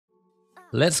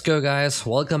Let's go guys,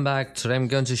 welcome back. Today I'm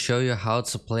going to show you how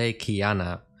to play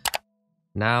Qiyana.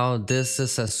 Now this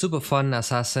is a super fun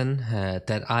assassin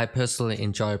that I personally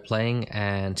enjoy playing,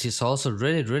 and she's also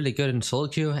really good in solo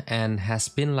queue and has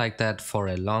been like that for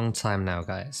a long time now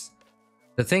guys.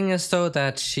 The thing is though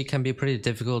that she can be pretty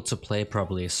difficult to play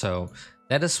properly, so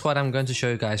that is what I'm going to show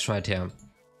you guys right here.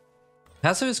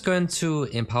 Passive is going to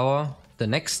empower the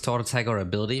next auto attack or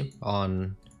ability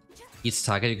on each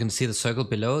target. You can see the circle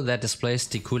below that displays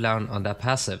the cooldown on that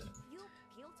passive.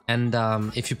 And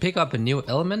if you pick up a new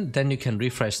element, then you can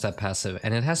refresh that passive,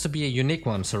 and it has to be a unique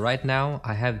one. So right now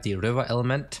I have the river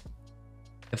element.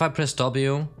 If I press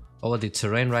W over the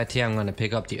terrain right here, I'm going to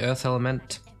pick up the earth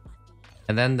element.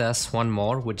 And then there's one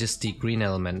more, which is the green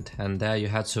element, and there you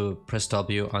have to press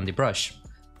W on the brush.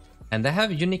 And they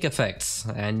have unique effects,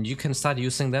 and you can start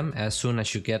using them as soon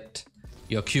as you get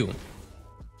your Q.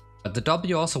 But the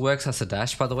W also works as a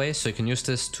dash, by the way, so you can use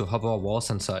this to hop over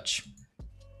walls and such.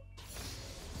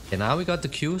 Okay, now we got the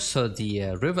Q, so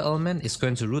the river element is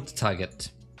going to root the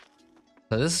target.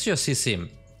 So this is your CC,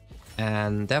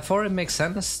 and therefore it makes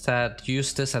sense that you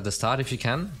use this at the start if you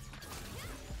can.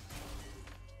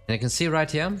 And you can see right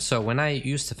here, so when I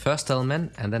use the first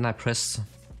element and then I press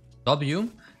W,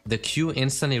 the Q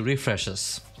instantly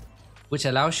refreshes, which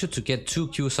allows you to get 2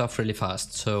 Qs off really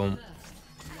fast. So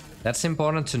that's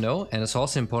important to know, and it's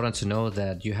also important to know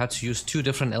that you have to use 2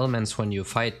 different elements when you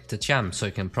fight the champ, so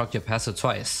you can proc your passive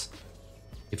twice.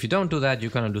 If you don't do that, you're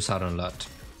gonna lose out on a lot.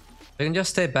 You can just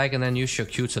stay back and then use your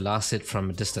Q to last hit from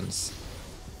a distance.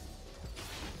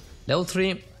 Level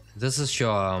 3, this is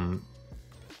your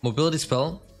mobility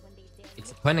spell.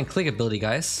 It's a point and click ability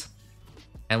guys.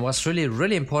 And what's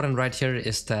really important right here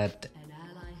is that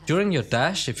during your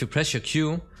dash, if you press your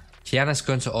Q, Qiyana is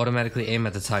going to automatically aim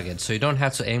at the target, so you don't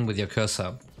have to aim with your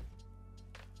cursor.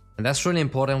 And that's really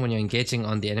important when you're engaging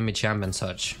on the enemy champ and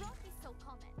such.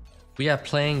 We are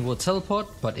playing with teleport,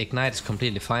 but ignite is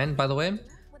completely fine by the way.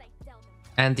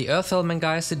 And the earth element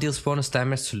guys, it deals bonus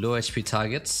damage to low HP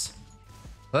targets.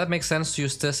 So that makes sense to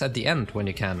use this at the end when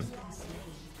you can.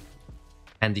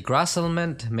 And the grass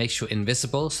element makes you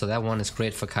invisible, so that one is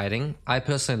great for kiting. I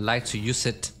personally like to use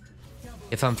it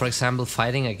if I'm, for example,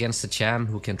 fighting against a champ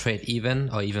who can trade even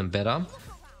or even better.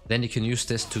 Then you can use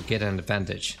this to get an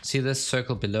advantage. See this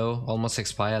circle below almost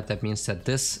expired? That means that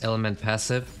this element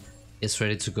passive is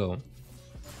ready to go.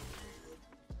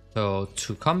 So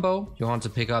to combo, you want to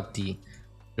pick up the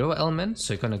river element.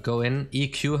 So you're gonna go in,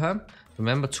 EQ her.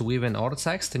 Remember to weave in auto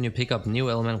attacks. Then you pick up new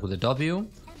element with a W.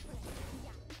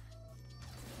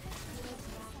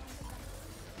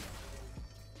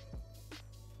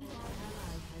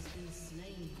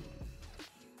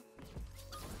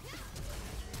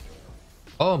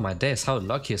 Oh my days, how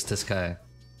lucky is this guy?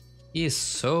 He is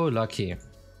so lucky. I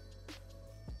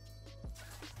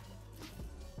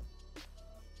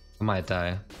might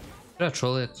die. Should I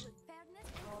troll it?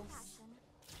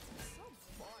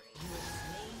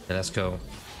 Okay, let's go.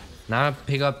 Now I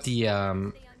pick up the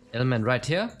element right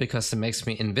here because it makes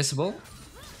me invisible.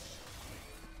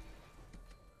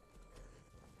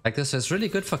 Like this is really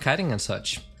good for kiting and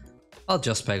such. I'll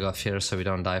just back off here so we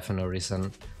don't die for no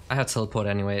reason. I have teleport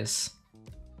anyways.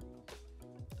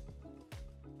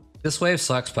 This wave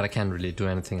sucks, but I can't really do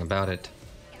anything about it.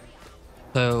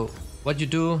 So what you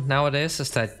do nowadays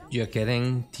is that you're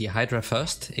getting the Hydra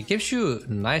first. It gives you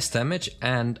nice damage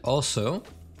and also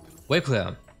wave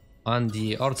clear on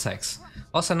the auto attacks.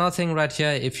 Also another thing right here,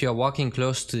 if you're walking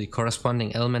close to the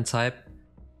corresponding element type,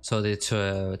 so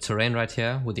the terrain right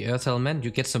here with the earth element, you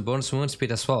get some bonus movement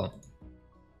speed as well.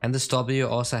 And this W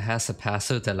also has a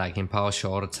passive that like empowers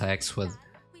your auto attacks with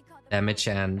damage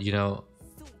and, you know,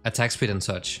 attack speed and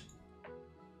such.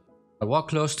 I walk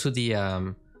close to the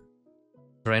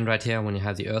terrain right here when you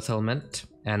have the earth element,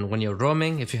 and when you're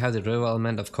roaming, if you have the river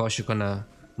element, of course you're gonna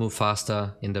move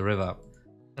faster in the river.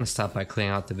 I'm gonna start by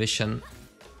clearing out the vision.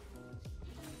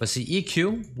 But the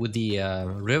EQ with the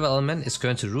river element is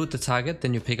going to root the target,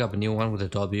 then you pick up a new one with a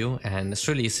W, and it's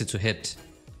really easy to hit.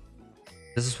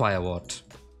 This is why I ward.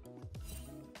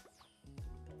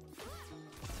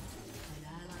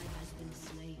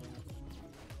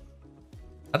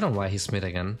 I don't know why he's mid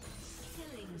again.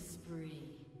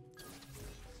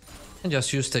 And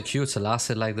just use the Q to last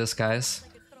hit like this guys.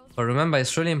 But remember,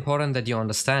 it's really important that you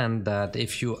understand that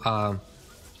if you are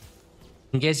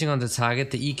engaging on the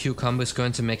target, the EQ combo is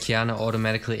going to make Qiyana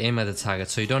automatically aim at the target,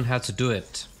 so you don't have to do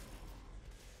it.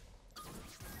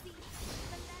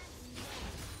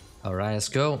 Alright, let's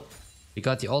go. We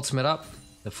got the ultimate up.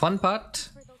 The fun part,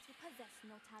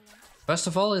 first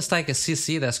of all, it's like a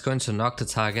CC that's going to knock the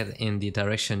target in the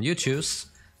direction you choose.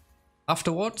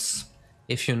 Afterwards,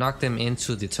 if you knock them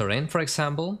into the terrain, for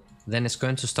example, then it's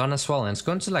going to stun as well, and it's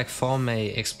going to like form a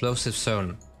explosive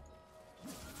zone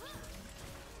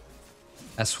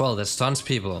as well that stuns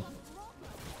people.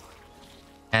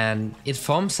 And it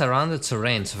forms around the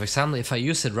terrain. So for example, if I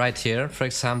use it right here, for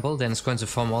example, then it's going to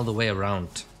form all the way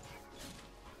around.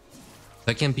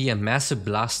 So it can be a massive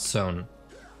blast zone.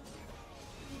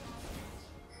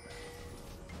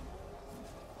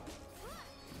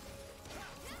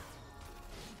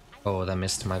 Oh, that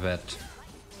missed, my bad.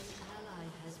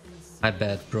 My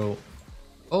bad, bro.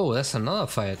 Oh, that's another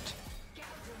fight.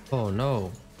 Oh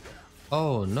no.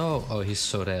 Oh no. Oh, he's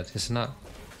so dead. He's not.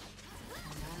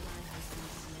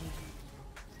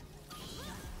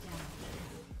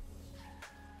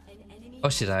 Oh,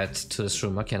 she died to this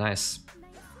room. Okay, nice.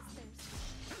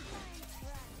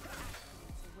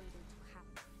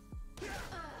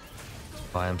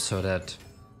 Oh, I'm so dead.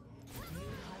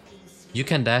 You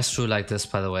can dash through like this,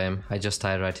 by the way. I just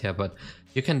died right here, but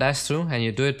you can dash through, and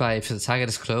you do it by, if the target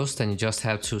is close, then you just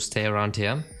have to stay around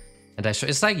here and dash.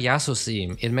 It's like Yasuo's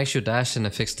E. It makes you dash in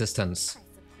a fixed distance.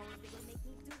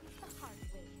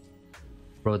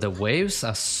 Bro, the waves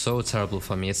are so terrible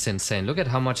for me. It's insane. Look at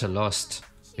how much I lost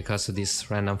because of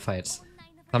these random fights.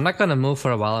 I'm not gonna move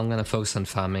for a while. I'm gonna focus on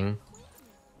farming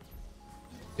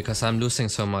because I'm losing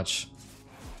so much.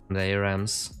 The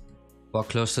ARAMs. Walk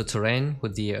close to terrain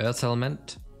with the earth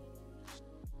element.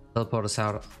 Teleport us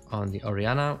out on the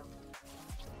Orianna.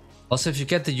 Also, if you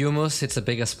get the Humus, it's a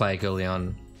bigger spike early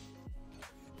on.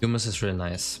 Humus is really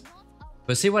nice.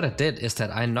 But see, what I did is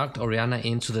that I knocked Orianna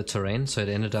into the terrain, so it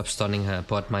ended up stunning her.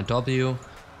 But my W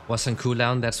was on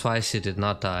cooldown, that's why she did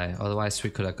not die. Otherwise, we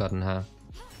could have gotten her.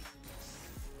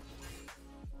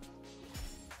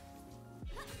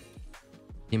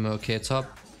 Emo okay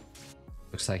top.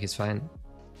 Looks like he's fine.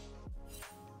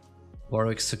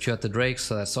 Warwick secured the Drake,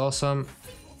 so that's awesome.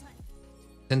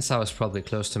 Since I was probably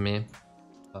close to me,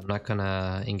 I'm not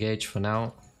gonna engage for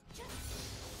now.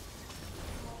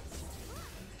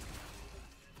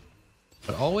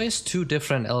 But always two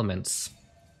different elements.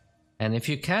 And if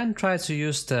you can, try to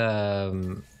use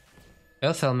the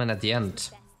Earth element at the end.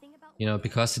 You know,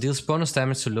 because it deals bonus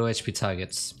damage to low HP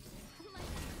targets.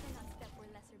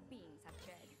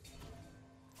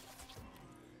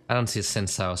 I don't see Sin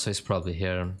Sao, so he's probably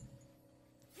here.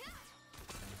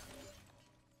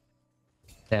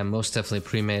 Yeah, most definitely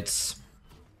pre-mates.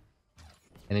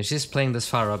 And if she's playing this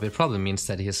far up, it probably means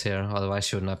that he's here, otherwise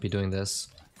she would not be doing this.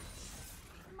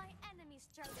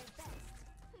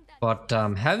 But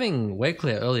having way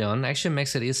clear early on actually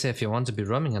makes it easier if you want to be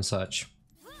roaming and such.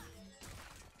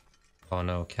 Oh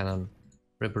no, cannon.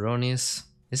 Ribberonis.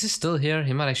 Is he still here?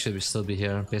 He might actually still be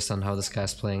here based on how this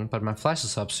guy's playing, but my flash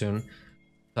is up soon.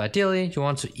 So ideally you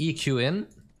want to EQ in.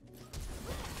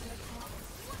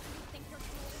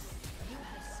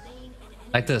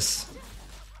 Like this.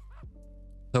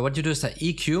 So what you do is that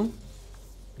EQ,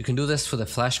 you can do this for the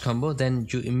flash combo, then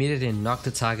you immediately knock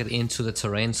the target into the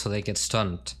terrain so they get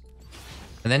stunned.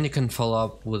 And then you can follow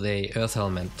up with a earth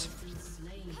element.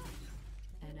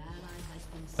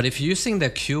 But if you're using the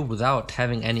Q without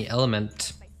having any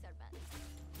element,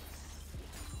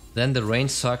 then the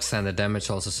range sucks and the damage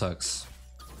also sucks.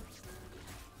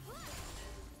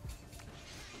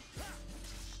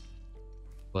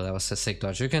 Well, that was a sick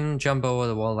dodge. You can jump over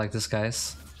the wall like this,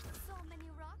 guys.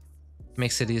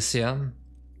 Makes it easier.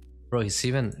 Bro, he's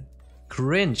even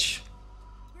cringe.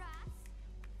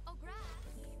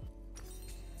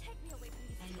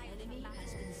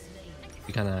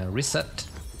 We're gonna reset.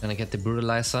 Gonna get the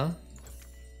brutalizer.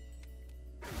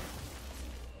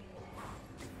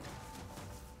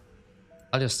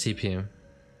 I'll just TP.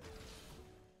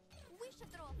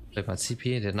 Wait, my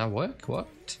TP did not work? What?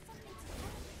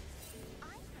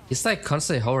 He's like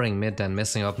constantly hovering mid and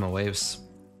messing up my waves.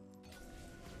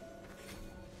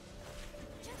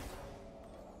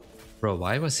 Bro,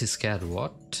 why was he scared?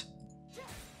 What?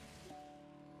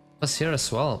 Was here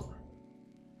as well.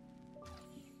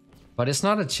 But it's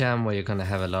not a jam where you're gonna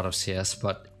have a lot of CS,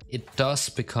 but it does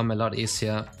become a lot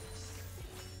easier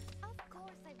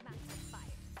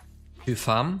to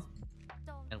farm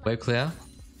and wave clear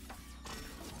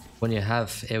when you have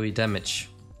AoE damage.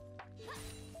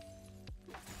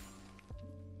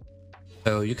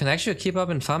 So you can actually keep up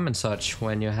and farm and such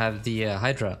when you have the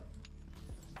Hydra.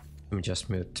 Let me just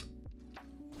mute.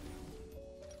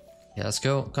 Yeah, let's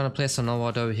go. Gonna place some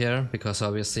ward over here because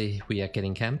obviously we are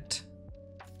getting camped.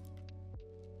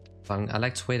 I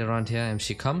like to wait around here. If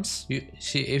she comes,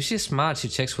 if she's smart, she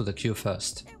checks with the Q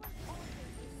first.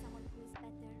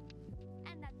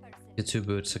 Get 2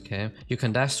 boots, okay. You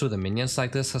can dash through the minions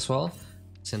like this as well,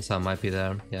 since I might be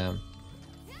there. Yeah.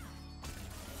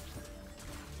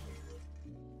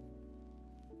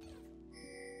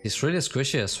 He's really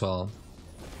squishy as well.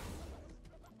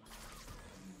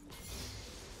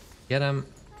 Get him.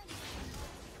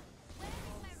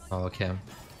 Oh, okay.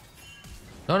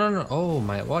 No, no, no. Oh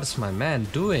my, what is my man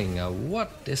doing?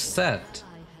 What is that?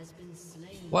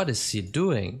 What is he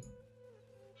doing?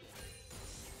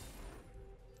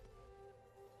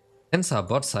 Hence our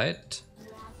bot side.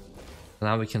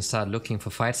 Now we can start looking for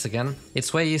fights again.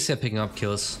 It's way easier picking up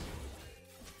kills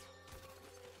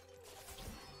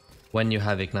when you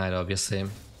have Ignite, obviously.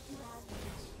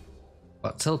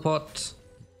 But teleport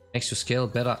makes you scale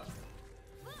better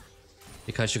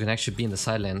because you can actually be in the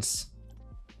side lanes.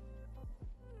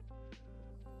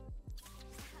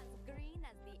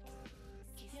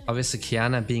 Obviously,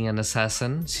 Qiyana being an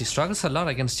assassin, she struggles a lot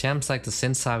against champs like the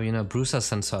Xin Zhao, you know,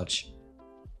 bruisers and such.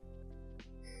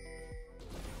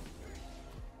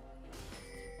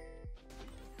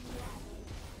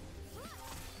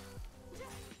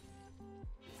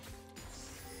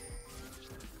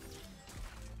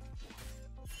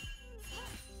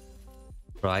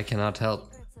 Bro, I cannot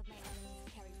help.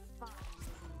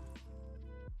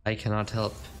 I cannot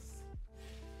help.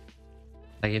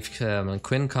 Like if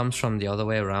Quinn comes from the other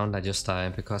way around, I just die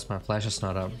because my flash is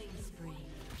not up.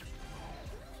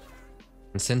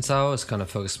 And Xin Zhao is gonna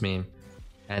focus me.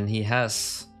 And he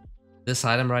has this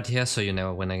item right here, so you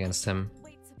never win against him.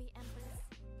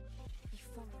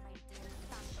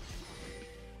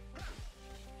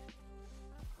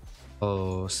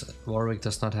 Oh, Warwick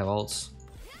does not have ults.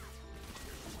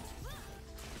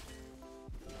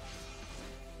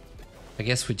 I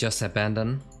guess we just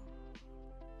abandon.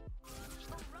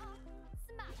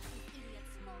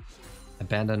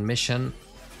 Abandon mission.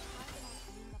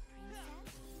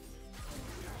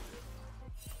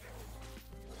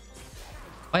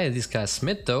 Why are these guys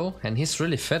mid though? And he's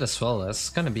really fed as well. That's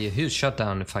gonna be a huge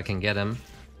shutdown if I can get him.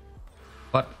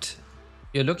 But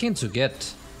you're looking to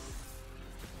get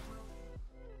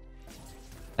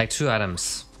like 2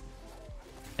 items.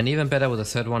 And even better with the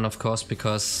 3rd one, of course,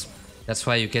 because that's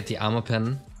why you get the armor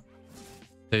pen.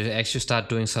 So you actually start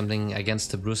doing something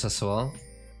against the bruise as well.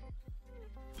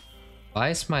 Why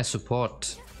is my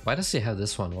support? Why does he have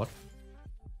this one? What?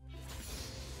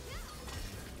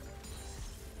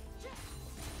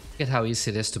 Look at how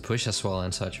easy it is to push as well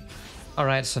and such.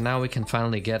 Alright, so now we can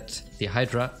finally get the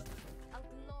Hydra.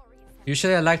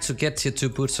 Usually I like to get tier 2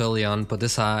 boots early on, but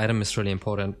this item is really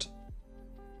important.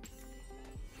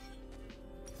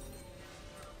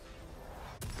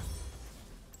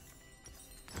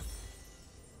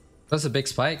 That's a big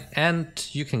spike, and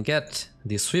you can get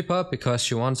the sweeper because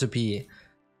you want to be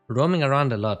roaming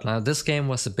around a lot. Now this game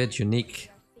was a bit unique.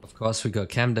 Of course we got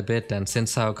camped a bit and Xin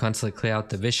Zhao constantly clear out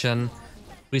the vision,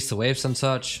 freeze the waves and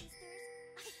such.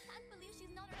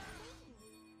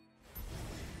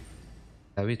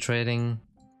 Heavy trading,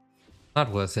 not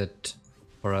worth it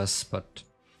for us, but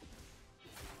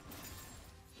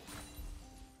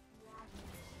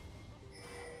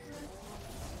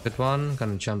good one,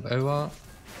 gonna jump over.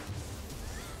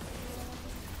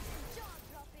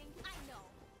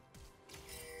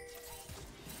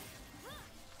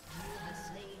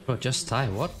 Bro, just die,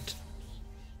 what?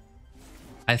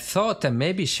 I thought that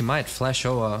maybe she might flash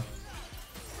over.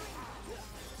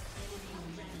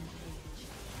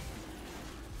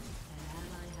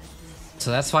 So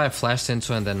that's why I flashed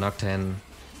into and then knocked her in.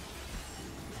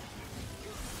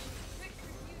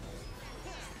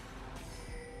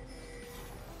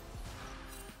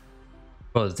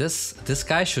 Bro, this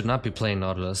guy should not be playing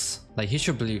Nautilus. Like he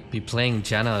should be playing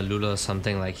Janna or Lula or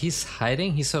something. Like he's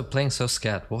hiding, he's playing so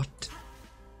scared. What?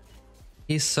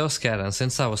 He's so scared, and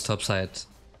since I was topside,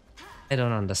 I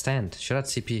don't understand. Should I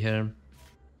TP here?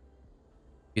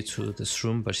 Get to this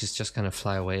room, but she's just gonna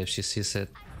fly away if she sees it.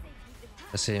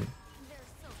 Let's see.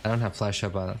 I don't have flash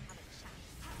up, but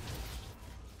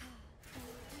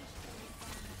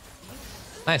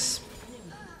nice.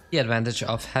 The advantage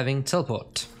of having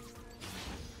teleport.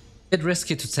 Bit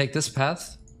risky to take this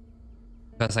path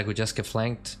because I could just get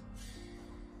flanked.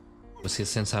 We'll see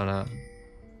since how now.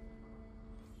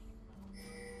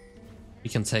 We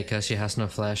can take her, she has no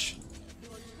flash.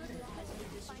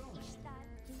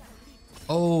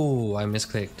 Oh, I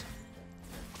misclicked.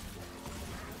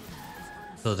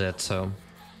 Still dead, so.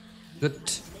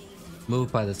 Good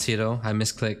move by the Tito, I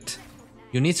misclicked.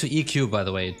 You need to EQ, by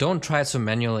the way. Don't try to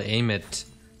manually aim it,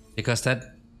 because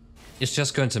that is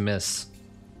just going to miss.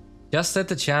 Just let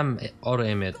the champ auto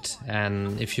aim it,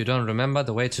 and if you don't remember,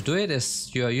 the way to do it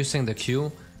is you are using the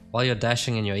Q while you're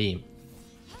dashing in your E.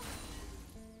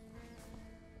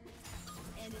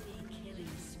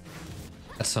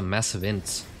 That's some massive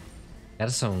int. That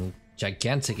is some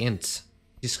gigantic int.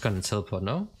 He's gonna teleport,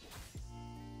 no?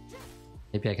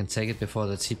 Maybe I can take it before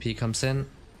the TP comes in.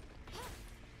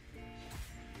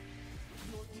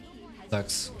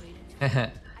 Sucks.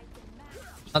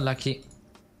 Unlucky.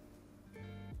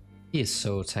 He is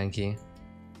so tanky.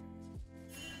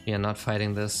 We are not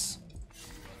fighting this.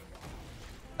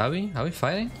 Are we? Are we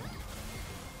fighting?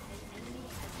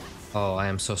 Oh, I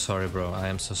am so sorry, bro. I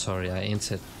am so sorry. I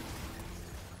inted.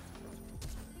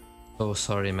 So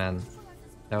sorry, man.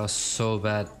 That was so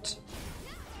bad.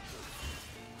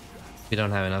 We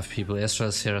don't have enough people.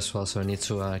 Ezra's here as well, so we need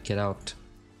to get out.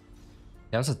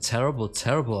 That was a terrible,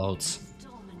 terrible ult.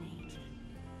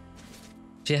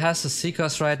 She has the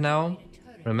Seekers right now.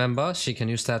 Remember, she can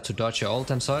use that to dodge your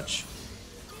ult and such.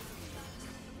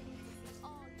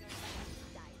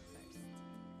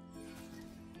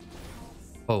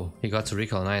 Oh, he got to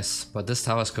recall, nice. But this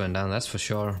tower's going down, that's for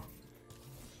sure.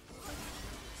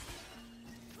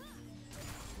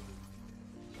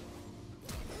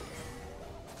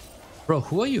 Bro,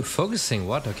 who are you focusing?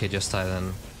 What? Okay, just die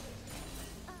then.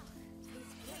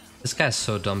 This guy's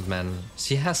so dumb, man.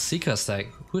 She has Seekers,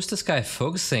 like, who's this guy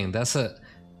focusing? That's a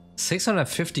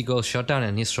 650 goal shutdown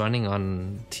and he's running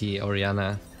on the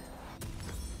Orianna.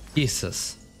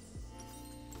 Jesus.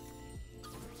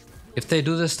 If they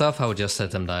do this stuff, I would just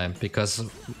let them die, because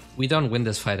we don't win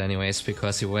this fight anyways,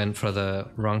 because he went for the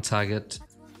wrong target.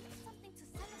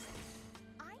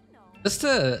 Just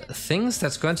the things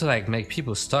that's going to like make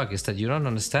people stuck is that you don't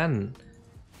understand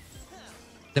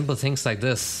simple things like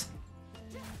this.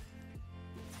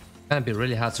 It's gonna be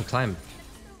really hard to climb.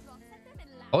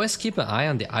 Always keep an eye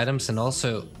on the items and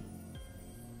also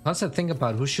constantly think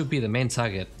about who should be the main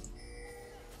target.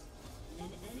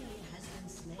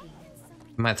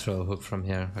 Might throw a hook from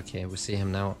here. Okay, we see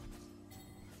him now.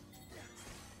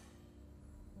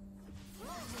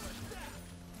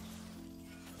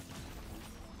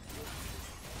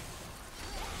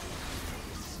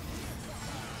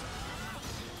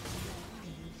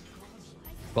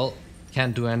 Well,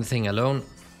 can't do anything alone.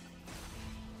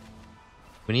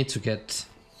 We need to get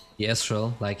the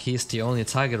Ezreal, like he's the only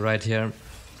target right here.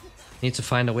 Need to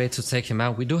find a way to take him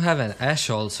out. We do have an Ashe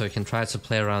ult, so we can try to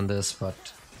play around this,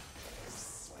 but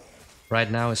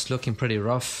right now it's looking pretty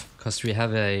rough, because we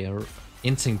have a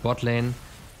inting bot lane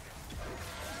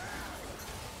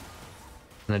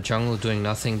and a jungle doing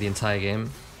nothing the entire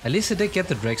game. At least he did get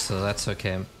the Drake, so that's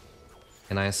okay.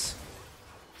 Okay, nice.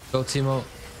 Go Teemo.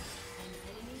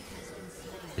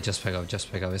 Just back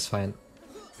up, it's fine.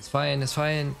 It's fine, it's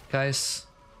fine, guys.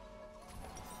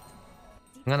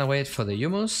 I'm gonna wait for the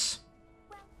Yumus.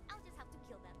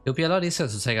 It'll be a lot easier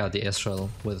to take out the Ezreal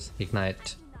with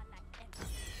Ignite.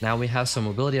 Now we have some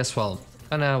mobility as well.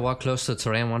 Gonna walk close to the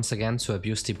terrain once again to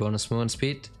abuse the bonus movement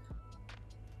speed.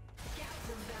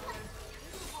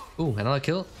 Ooh, another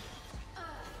kill.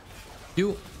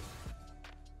 You.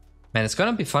 Man, it's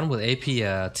gonna be fun with AP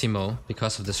Teemo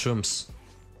because of the shrooms.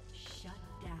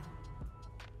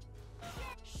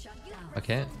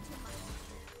 Okay.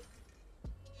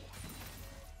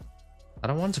 I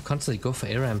don't want to constantly go for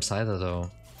ARAMs either though.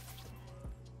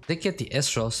 They get the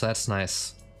Ezreal, so that's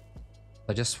nice.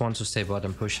 I just want to stay bot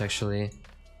and push actually.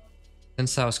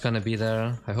 Since I was gonna be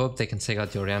there, I hope they can take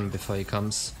out the Orianna before he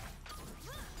comes.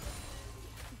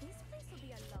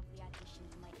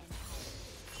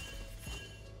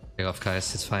 Take off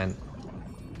guys, it's fine.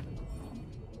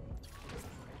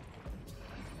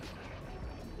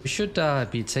 We should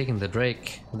be taking the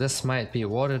Drake. This might be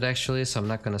warded actually, so I'm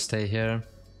not gonna stay here.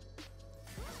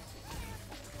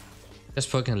 Just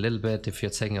poking a little bit if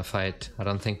you're taking a fight. I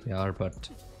don't think we are, but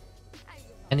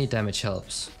any damage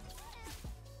helps.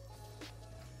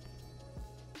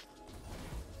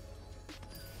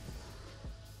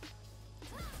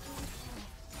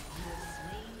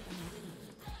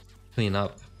 Clean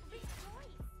up.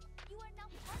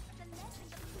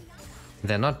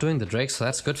 They're not doing the Drake, so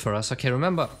that's good for us. Okay,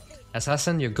 remember,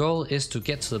 Assassin, your goal is to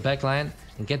get to the back line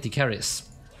and get the carries.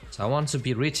 So I want to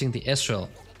be reaching the Ezreal.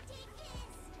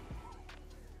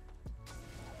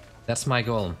 That's my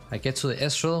goal. I get to the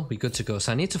Ezreal, we're good to go.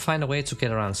 So I need to find a way to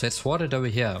get around. So it's warded over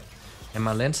here. And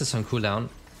my lens is on cooldown.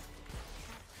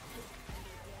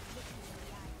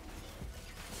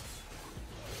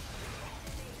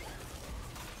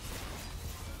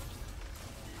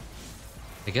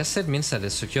 I guess that means that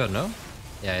it's secured, no?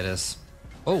 Yeah, it is.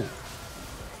 Oh!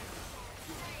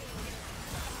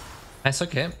 Nice,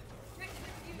 okay.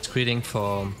 It's greeting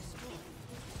for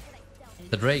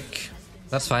the Drake.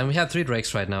 That's fine, we have 3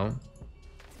 Drakes right now.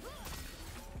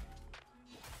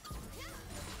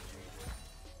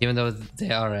 Even though they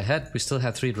are ahead, we still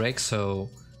have 3 Drakes, so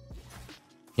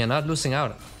we're not losing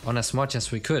out on as much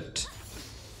as we could.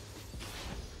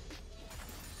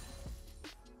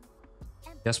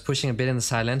 Just pushing a bit in the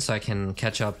silence so I can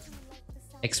catch up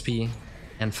XP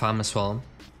and farm as well.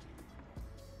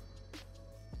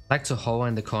 I like to hover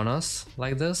in the corners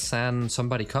like this and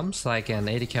somebody comes, like an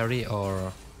AD carry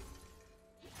or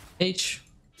H.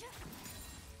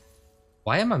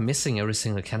 Why am I missing every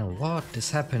single cannon? What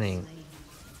is happening?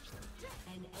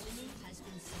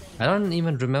 I don't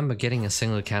even remember getting a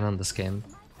single cannon this game.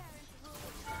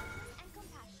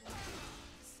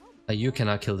 You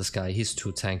cannot kill this guy, he's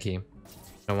too tanky. I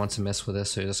don't want to mess with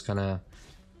this, so you're just gonna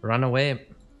run away.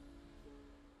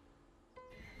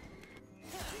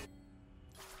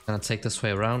 Gonna take this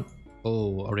way around.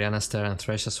 Oh, Orianna's there and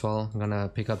Thresh as well. I'm gonna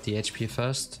pick up the HP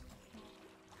first.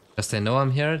 Because they know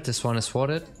I'm here, this one is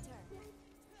warded.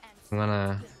 I'm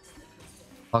gonna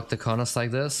block the corners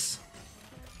like this.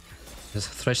 This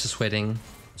Thresh is waiting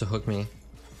to hook me.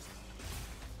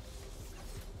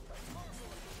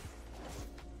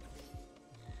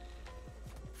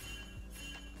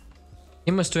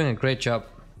 Teemo's doing a great job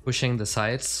pushing the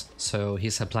sides, so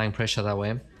he's applying pressure that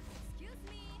way.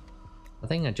 I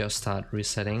think I just start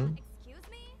resetting.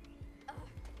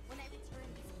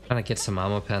 Trying to get some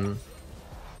armor pen.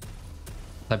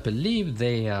 I believe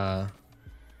they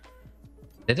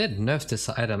did nerf this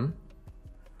item.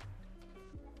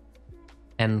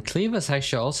 And Cleaver is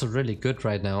actually also really good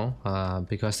right now,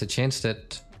 because they changed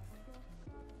it.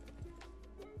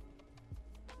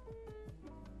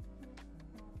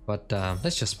 But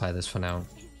let's just buy this for now.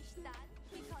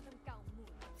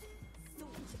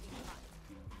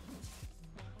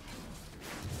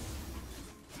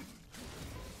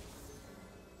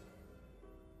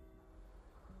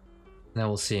 Now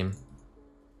we'll see.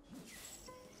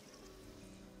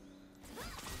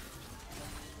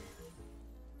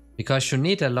 Because you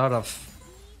need a lot of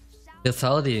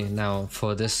lethality now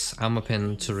for this armor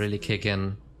pin to really kick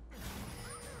in.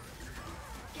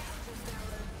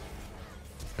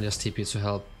 I'll just TP to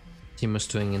help. Teemo's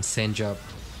doing an insane job.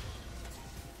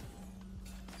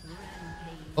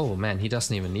 Oh man, he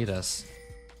doesn't even need us.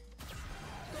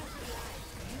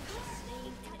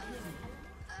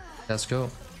 Let's go.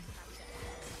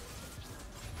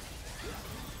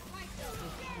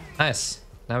 Nice.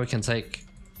 Now we can take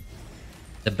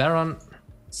the Baron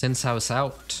since I was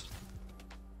out.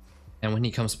 And when he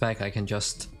comes back I can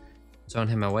just turn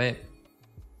him away.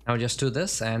 I'll just do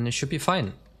this and it should be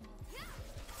fine.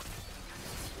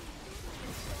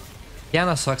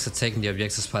 Qiyana sucks at taking the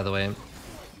objectives, by the way.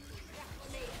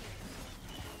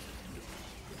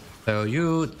 So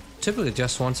you typically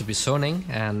just want to be zoning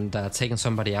and taking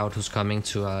somebody out who's coming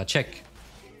to check.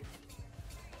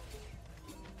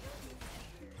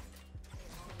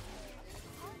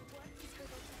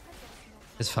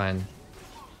 It's fine.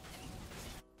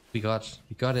 We got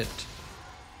it.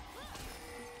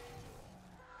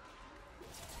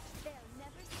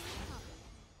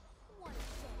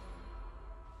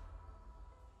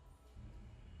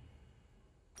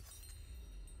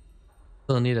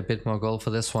 Still need a bit more gold for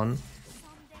this one.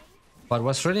 But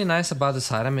what's really nice about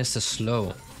this item is the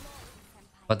slow.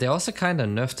 But they also kind of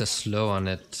nerfed the slow on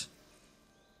it.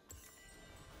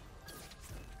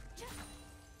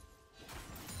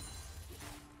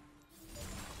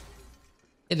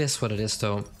 It is what it is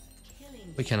though.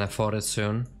 We can afford it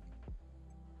soon.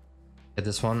 Get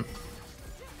this one.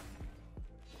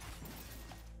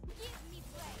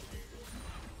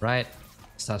 Right.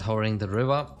 Start hovering the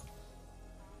river.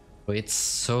 Oh, it's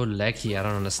so laggy, I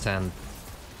don't understand.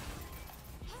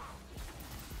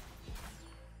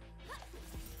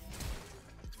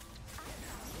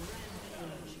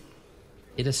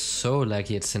 It is so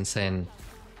laggy, it's insane.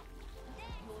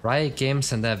 Riot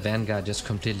Games and their Vanguard just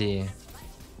completely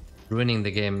ruining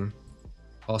the game.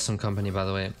 Awesome company, by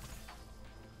the way.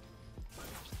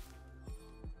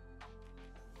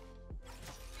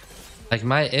 Like,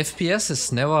 my FPS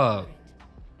is never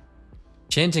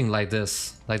changing like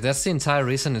this. Like, that's the entire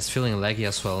reason it's feeling laggy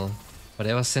as well. But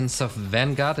ever since of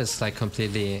Vanguard, it's like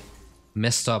completely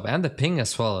messed up. And the ping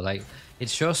as well. Like, it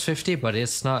shows 50, but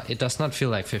it's not. It does not feel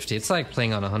like 50. It's like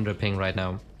playing on 100 ping right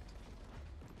now.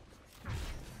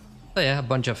 So yeah, a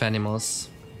bunch of animals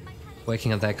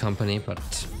working at that company,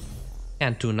 but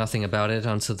can't do nothing about it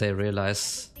until they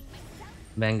realize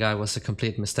Vanguard was a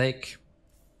complete mistake.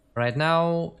 Right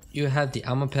now, you have the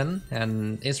armor pen,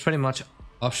 and it's pretty much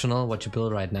optional what you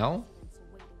build right now.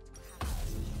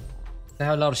 They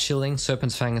have a lot of shielding.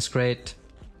 Serpent's Fang is great.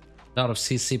 A lot of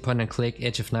CC, point and click.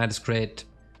 Edge of Night is great.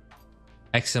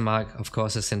 Axiom Arc, of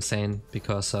course, is insane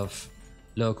because of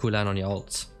low cooldown on your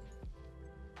ults.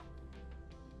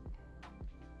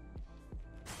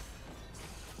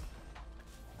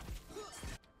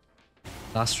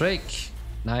 Last Drake.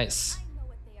 Nice.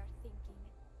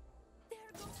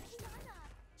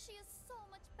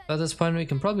 At this point we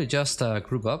can probably just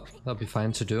group up, that'll be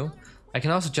fine to do. I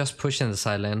can also just push in the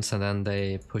side lanes and then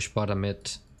they push bottom mid,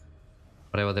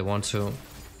 whatever they want to.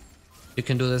 You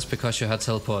can do this because you had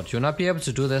teleport. You'll not be able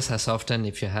to do this as often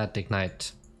if you had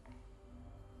ignite.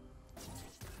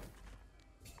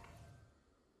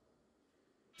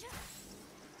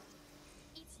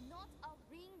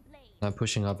 Not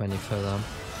pushing up any further.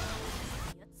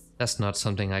 That's not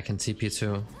something I can TP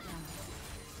to.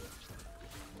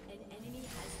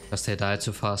 Because they die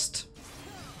too fast.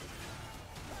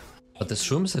 But the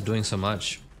shrooms are doing so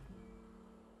much.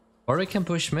 Or I can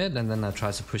push mid and then I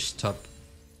try to push top.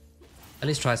 At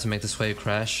least try to make this wave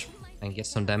crash and get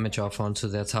some damage off onto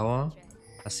their tower.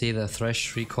 I see the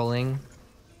Thresh recalling.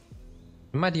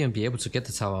 We might even be able to get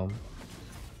the tower.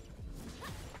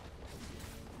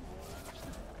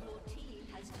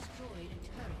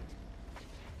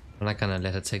 I'm not gonna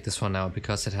let her take this one now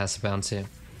because it has a bounty.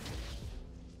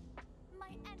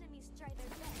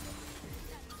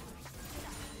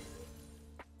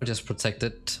 Just protect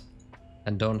it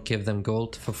and don't give them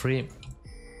gold for free.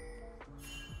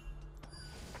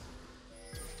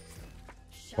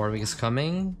 Warwick is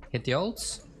coming. Hit the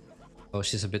ults. Oh,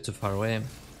 she's a bit too far away.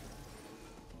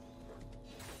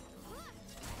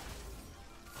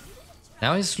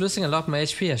 Now he's losing a lot more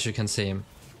HP, as you can see.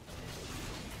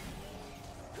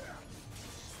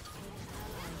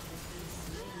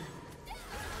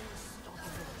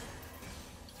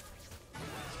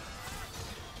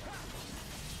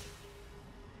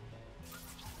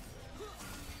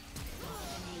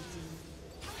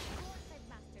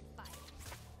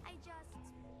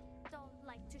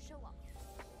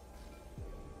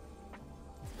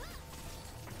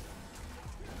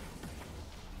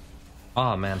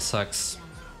 Oh man, sucks.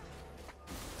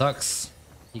 Sucks.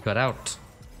 He got out.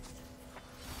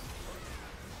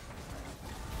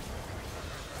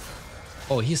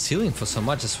 Oh, he's healing for so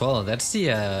much as well. That's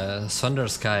the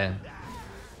Sunder's guy.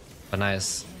 But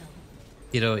nice.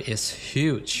 Hero is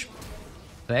huge.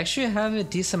 They actually have a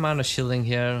decent amount of shielding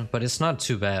here, but it's not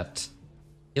too bad.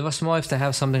 It was more if they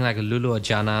have something like a Lulu or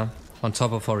Qiyana on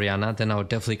top of Orianna, then I would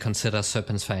definitely consider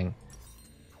Serpent's Fang.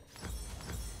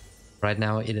 Right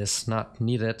now it is not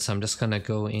needed, so I'm just gonna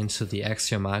go into the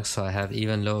Axiom Mark so I have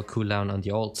even lower cooldown on the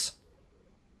ults.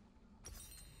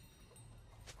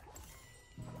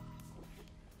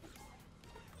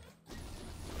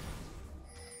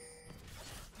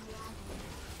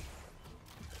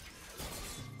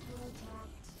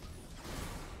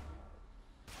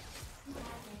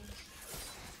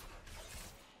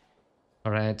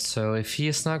 Alright, so if he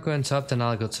is not going top, then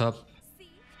I'll go top.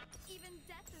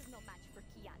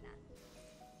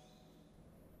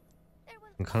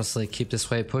 And constantly keep this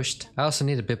wave pushed. I also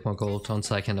need a bit more gold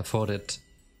until I can afford it.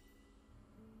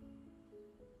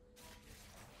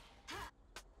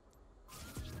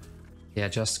 Yeah,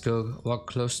 just go walk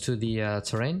close to the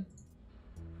terrain.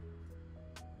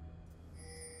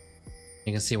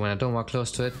 You can see when I don't walk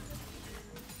close to it,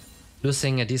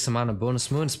 losing a decent amount of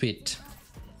bonus movement speed.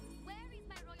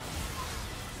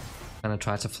 Gonna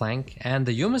try to flank, and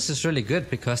the Yumis is really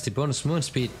good because the bonus movement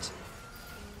speed.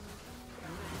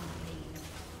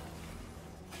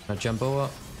 Now jump over.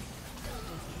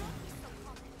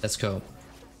 Let's go.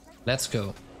 Let's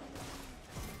go.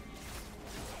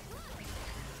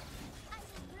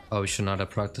 Oh, we should not have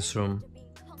procced this room.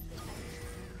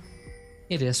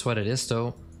 It is what it is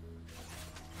though.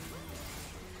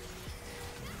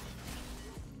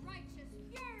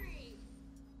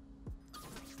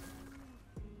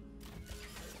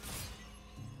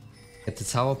 Get the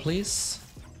tower, please.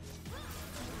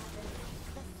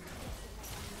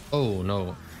 Oh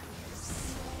no.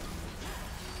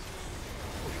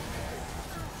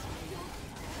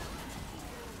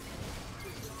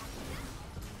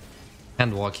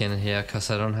 Can't walk in here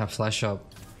because I don't have flash up.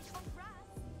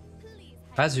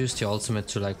 I had to use the ultimate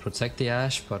to like protect the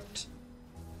Ashe, but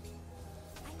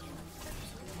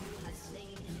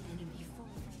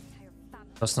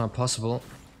that's not possible.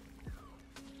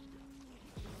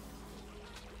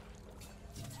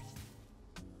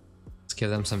 Let's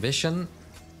give them some vision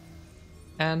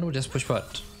and we'll just push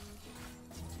bot.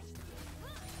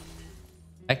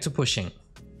 Back to pushing.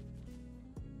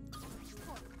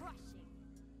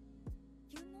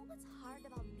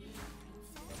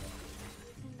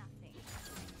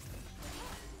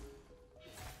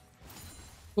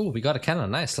 Oh, we got a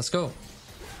cannon. Nice, let's go.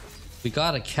 We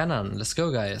got a cannon. Let's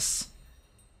go, guys.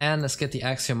 And let's get the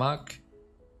Axiom Mark.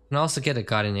 And also get a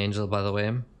Guardian Angel, by the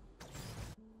way.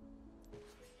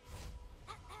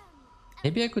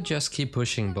 Maybe I could just keep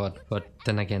pushing bot, but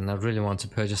then again, I really want to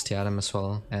purchase the item as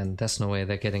well. And there's no way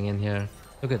they're getting in here.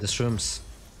 Look at the shrooms.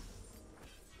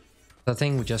 I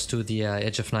think we just do the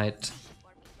Edge of Night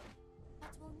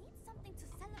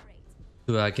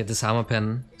to get this armor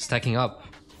pen stacking up,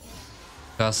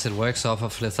 because it works off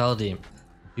of lethality.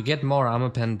 You get more armor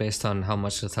pen based on how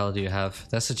much lethality you have.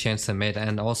 That's the change they made,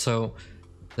 and also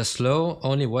the slow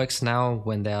only works now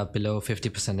when they are below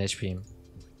 50% HP.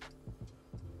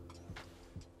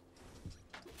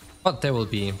 But there will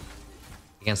be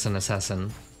against an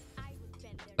assassin.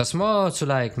 It's more to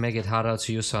like make it harder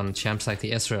to use on champs like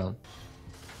the Ezreal,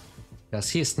 because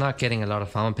he's not getting a lot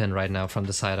of armor pen right now from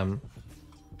this item.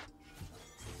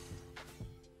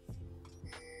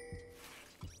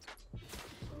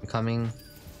 Coming.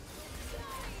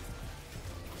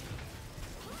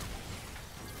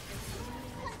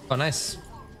 Oh nice,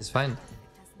 he's fine.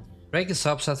 Drake is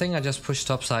up, so I think I just push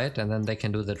top side and then they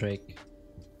can do the Drake.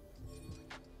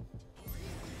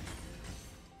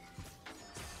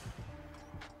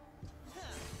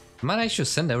 I might actually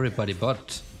send everybody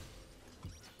bot.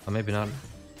 Or maybe not.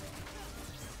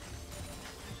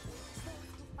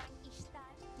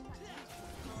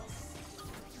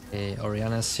 Okay,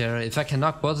 Oriana's here. If I can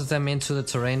knock both of them into the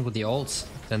terrain with the ults,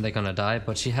 then they're gonna die,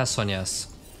 but she has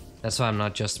Sonya's. That's why I'm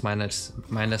not just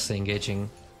mindlessly engaging.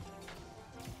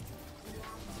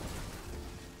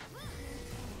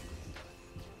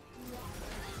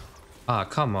 Ah,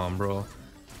 come on, bro.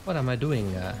 What am I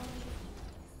doing?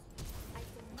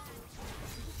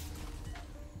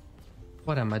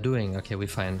 What am I doing? Okay, we're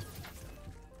fine.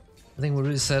 I think we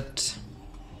reset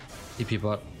TP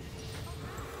bot.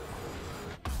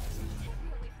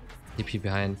 TP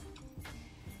behind.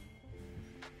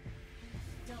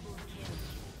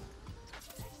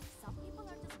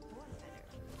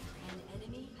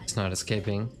 It's not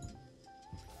escaping.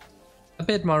 A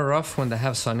bit more rough when they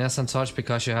have Sonya's and such,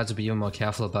 because you have to be even more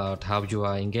careful about how you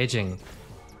are engaging.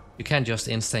 You can't just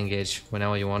insta-engage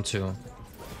whenever you want to.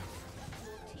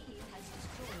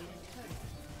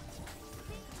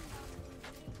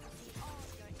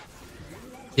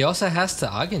 He also has the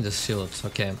Arc in the shield,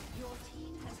 okay.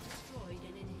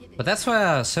 But that's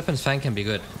where Serpent's Fang can be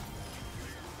good.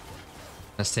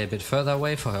 Let's stay a bit further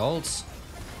away for her ults.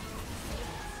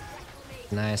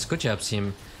 Nice, good job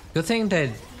team. Good thing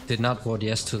they did not vote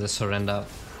yes to the surrender.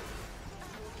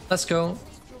 Let's go.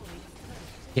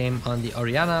 Game on the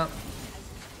Oriana.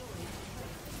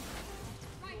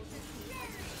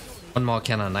 One more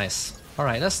cannon, nice.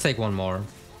 Alright, let's take one more.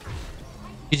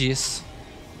 GG's.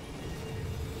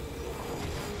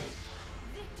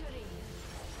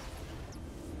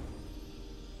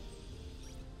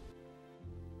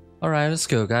 Alright, let's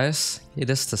go guys.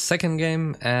 It is the second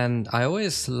game and I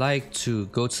always like to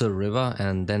go to the river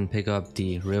and then pick up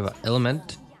the river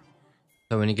element.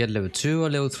 So when you get level 2 or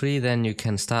level 3, then you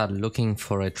can start looking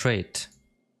for a trade.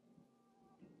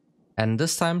 And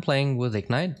this time playing with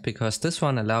Ignite, because this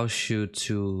one allows you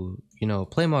to, you know,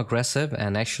 play more aggressive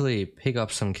and actually pick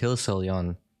up some kills early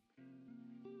on.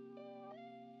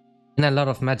 In a lot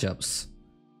of matchups.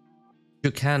 You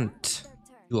can't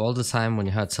do all the time when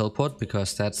you have teleport,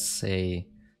 because that's a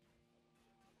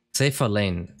safer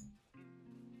lane.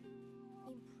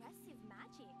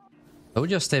 I would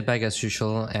just stay back as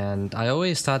usual, and I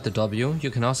always start the W. You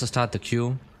can also start the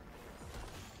Q.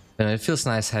 And it feels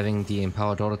nice having the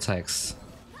empowered auto attacks.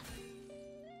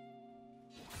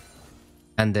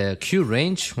 And the Q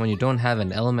range, when you don't have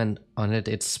an element on it,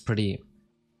 it's pretty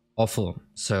awful.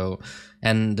 So,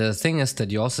 and the thing is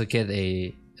that you also get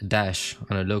a dash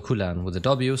on a low cooldown with a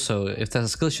W, so if there's a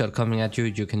skill shot coming at you,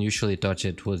 you can usually dodge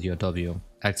it with your W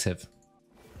active.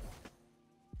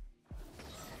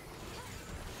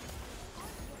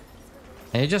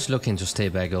 And you're just looking to stay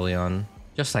back early on,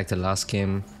 just like the last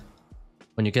game.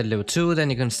 When you get level 2,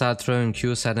 then you can start throwing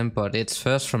Qs at him, but it's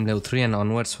first from level 3 and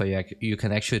onwards where you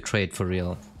can actually trade for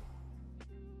real.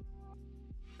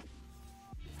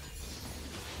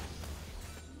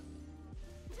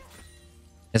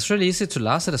 It's really easy to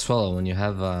last it as well when you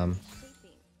have,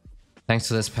 thanks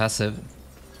to this passive.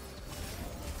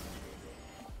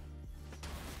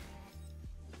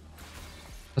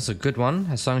 That's a good one,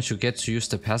 as long as you get to use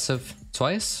the passive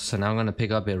twice. So now I'm gonna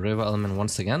pick up a river element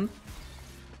once again.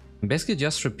 And basically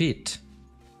just repeat.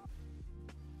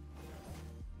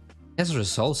 As a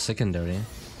result, secondary.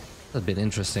 That's a bit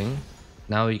interesting.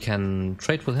 Now you can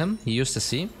trade with him, he used the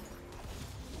C.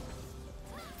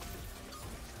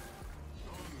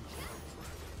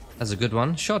 That's a good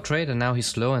one. Short trade and now he's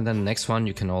slow, and then the next one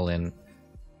you can all in.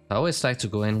 I always like to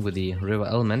go in with the river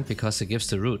element because it gives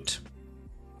the root.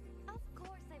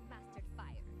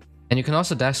 And you can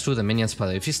also dash through the minions by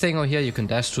the way. If you're staying over here, you can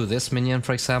dash through this minion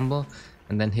for example,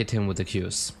 and then hit him with the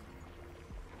Qs.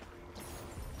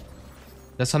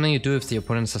 That's something you do if the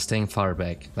opponents are staying far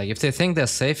back. Like if they think they're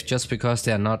safe just because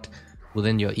they are not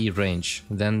within your E range,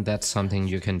 then that's something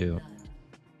you can do.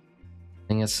 I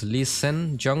think it's Lee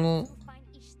Sin jungle.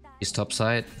 He's top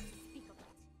side.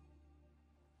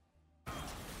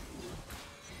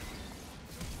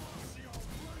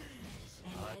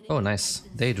 Oh nice,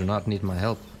 they do not need my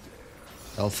help.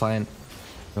 I'll fine.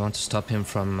 We want to stop him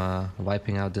from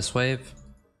wiping out this wave.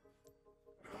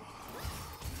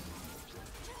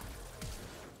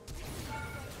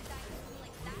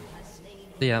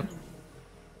 Yeah.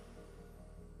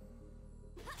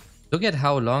 Look at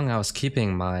how long I was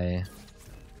keeping my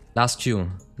last Q,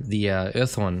 the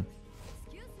Earth one.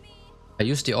 I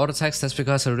used the auto attacks, that's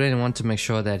because I really want to make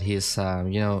sure that he's,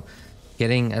 you know,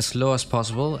 getting as low as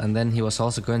possible, and then he was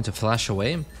also going to flash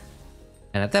away.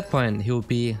 And at that point he would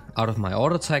be out of my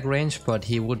auto attack range, but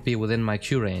he would be within my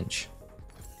Q range.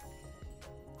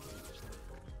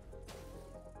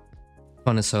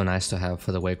 One is so nice to have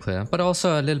for the wave clear, but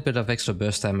also a little bit of extra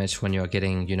burst damage when you're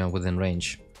getting, you know, within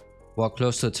range. Walk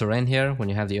close to the terrain here when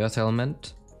you have the earth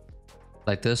element,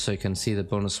 like this, so you can see the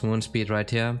bonus moon speed right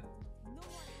here.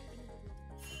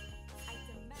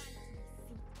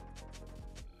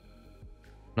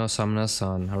 No summoners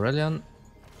on Aurelion.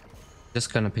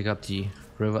 Just gonna pick up the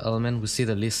river element. We see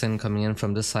the Lee Sin coming in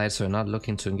from this side, so we're not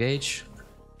looking to engage.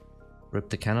 Rip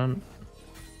the cannon.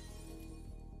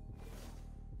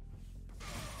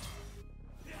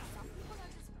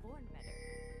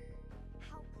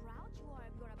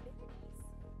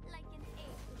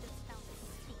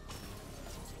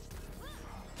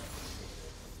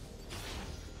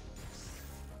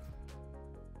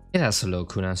 It has a low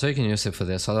cooldown, so you can use it for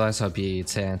this, otherwise I'll be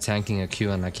tanking a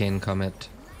Q and Arcane Comet.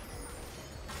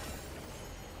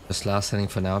 Just last hitting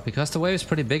for now, because the wave is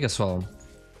pretty big as well.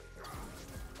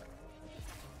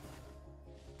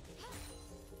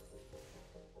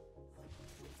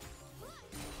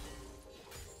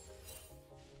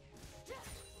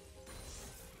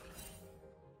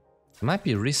 He might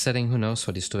be resetting, who knows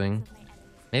what he's doing.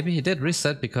 Maybe he did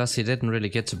reset because he didn't really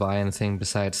get to buy anything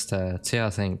besides the tier, I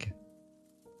think.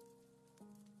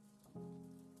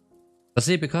 But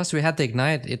see, because we had the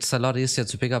ignite, it's a lot easier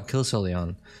to pick up kills early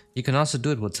on. You can also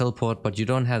do it with teleport, but you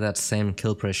don't have that same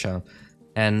kill pressure.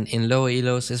 And in lower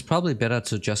elos, it's probably better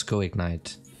to just go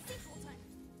ignite.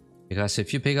 Because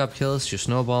if you pick up kills, you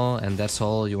snowball, and that's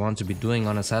all you want to be doing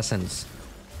on assassins.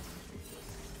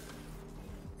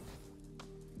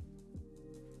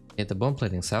 Okay, the bone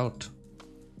plating's out.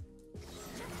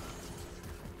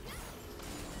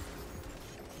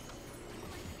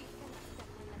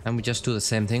 And we just do the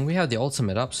same thing. We have the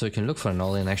ultimate up, so you can look for an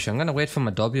all-in. Actually, I'm gonna wait for my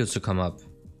W to come up.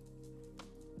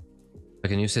 I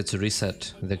can use it to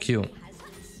reset the Q.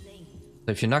 So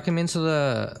if you knock him into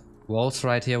the walls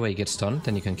right here where he gets stunned,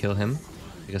 then you can kill him.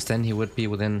 Because then he would be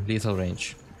within lethal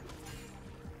range.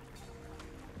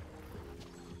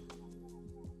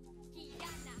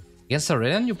 Against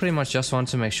Aurelion, you pretty much just want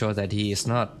to make sure that he is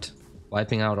not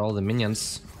wiping out all the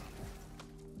minions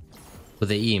with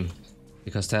the E.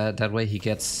 Because that way he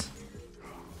gets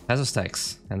passive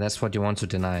stacks, and that's what you want to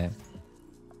deny. I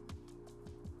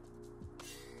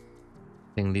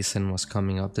think Lee Sin was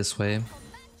coming up this way.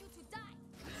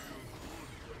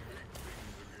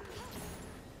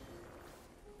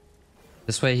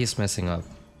 This way he's messing up.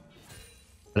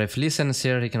 But if Lee Sin is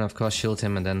here, he can of course shield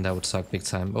him, and then that would suck big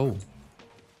time. Oh!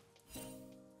 You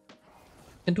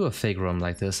can do a fake roam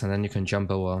like this, and then you can jump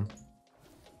over.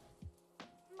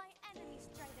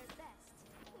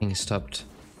 He stopped.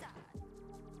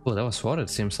 Oh, that was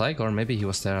swatted, seems like, or maybe he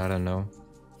was there, I don't know.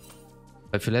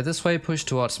 But if you let this wave push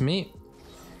towards me,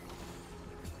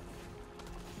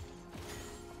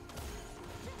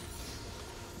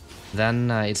 then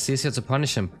it's easier to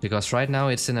punish him, because right now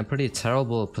it's in a pretty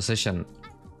terrible position.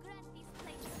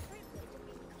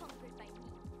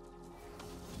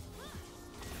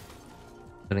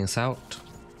 Buildings out.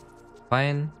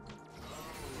 Fine.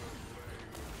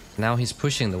 Now he's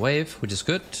pushing the wave, which is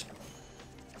good.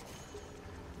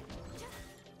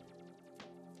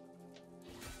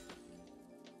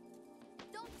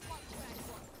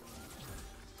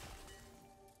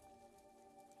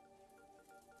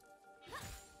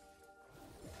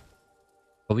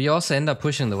 But we also end up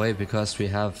pushing the wave because we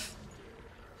have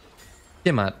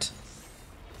Tiamat.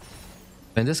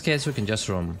 In this case we can just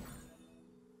roam.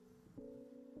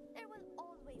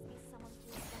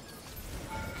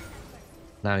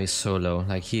 Now he's so low,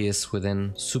 like he is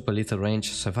within super lethal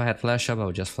range, so if I had flash up I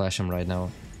would just flash him right now.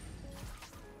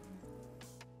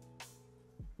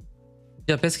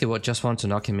 Yeah, basically would just want to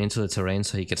knock him into the terrain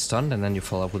so he gets stunned, and then you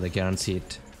follow up with a guaranteed.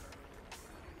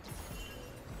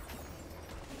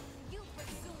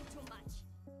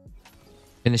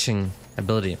 finishing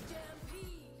ability.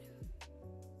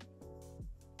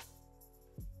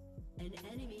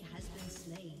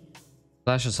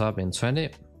 Flashes up in 20. You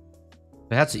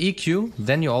have to EQ,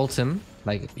 then you ult him.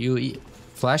 Like, you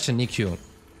flash and EQ.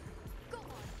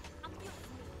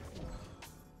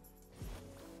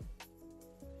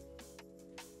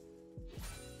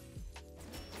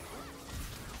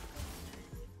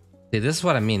 See, this is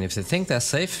what I mean. If they think they're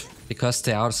safe because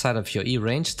they're outside of your E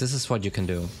range, this is what you can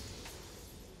do.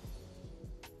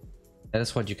 That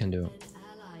is what you can do.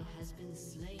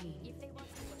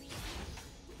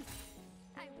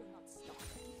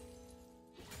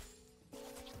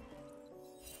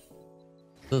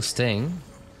 Still staying.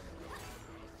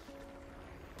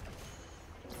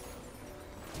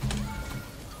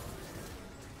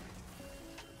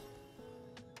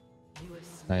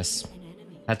 Nice.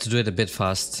 Had to do it a bit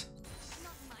fast.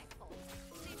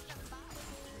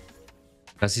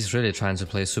 Because he's really trying to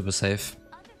play super safe.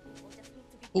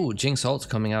 Ooh, Jinx ult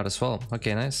coming out as well.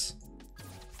 Okay, nice.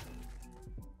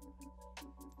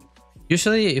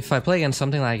 Usually, if I play against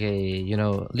something like a, you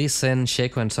know, Lee Sin,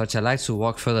 Shaco and such, I like to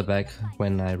walk further back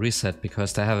when I reset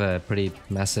because they have a pretty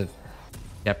massive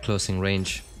gap closing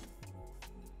range.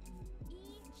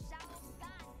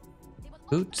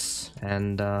 Boots,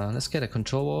 and let's get a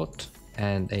control ward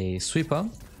and a sweeper.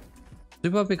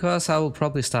 Sweeper because I will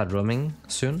probably start roaming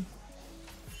soon.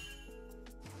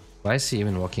 Why is he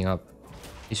even walking up?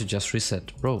 He should just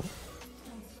reset, bro.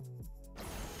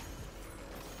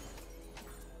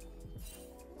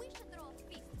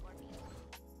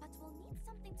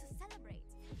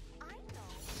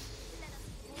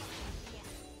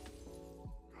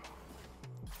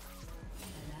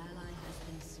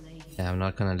 Yeah, I'm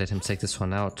not gonna let him take this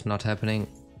one out. Not happening.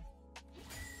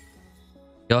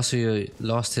 He also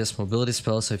lost his mobility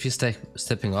spell, so if he's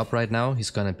stepping up right now,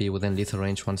 he's gonna be within lethal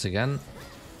range once again.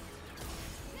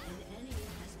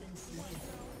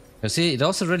 You see, it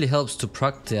also really helps to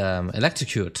proc the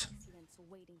electrocute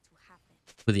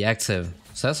with the active.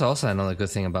 So that's also another good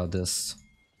thing about this.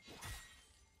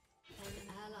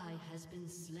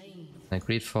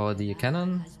 Agreed for the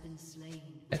cannon.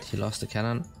 Yet he lost the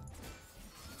cannon.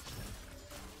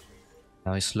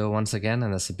 Now he's slow once again,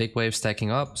 and there's a big wave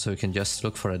stacking up, so we can just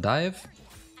look for a dive.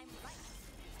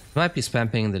 Might be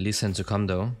spamming the Lee Sin to come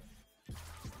though.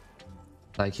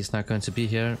 Like he's not going to be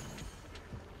here.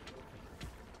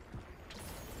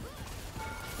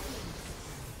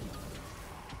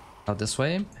 Out this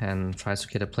way, and tries to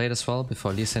get a plate as well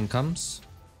before Lee Sin comes.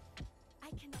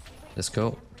 Let's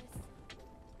go.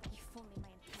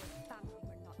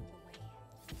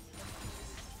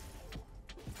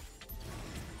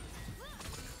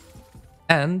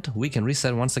 And we can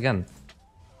reset once again.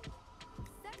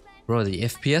 Bro, the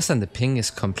FPS and the ping is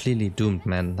completely doomed,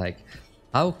 man. Like,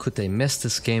 how could they mess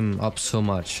this game up so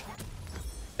much?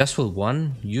 Just with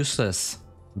one useless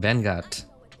Vanguard.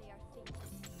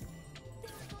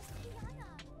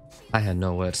 I had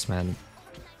no words, man.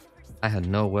 I had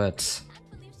no words.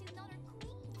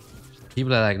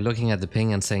 People are like looking at the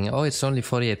ping and saying, "Oh, it's only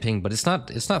 48 ping," but it's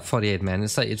not 48, man.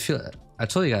 It's like I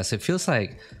told you guys, it feels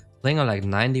like playing on like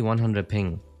 90, 100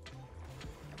 ping.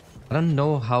 I don't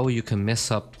know how you can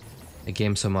mess up a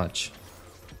game so much.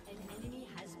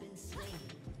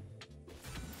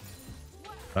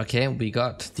 Okay, we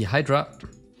got the Hydra.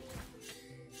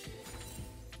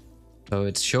 So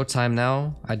it's showtime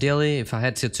now. Ideally, if I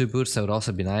had tier 2 boots, that would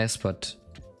also be nice, but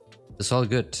it's all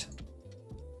good.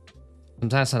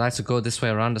 Sometimes I like to go this way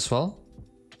around as well,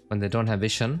 when they don't have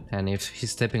vision, and if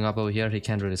he's stepping up over here, he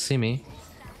can't really see me.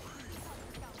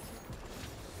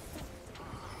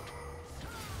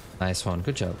 Nice one,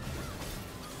 good job.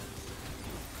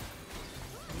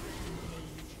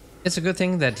 It's a good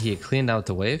thing that he cleaned out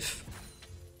the wave.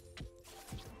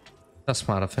 That's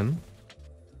smart of him.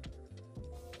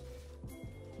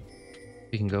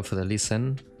 We can go for the Lee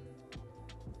Sin.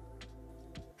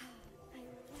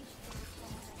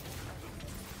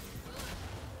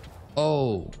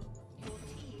 Oh.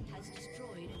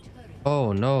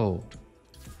 Oh no.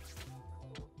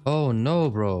 Oh no,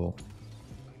 bro.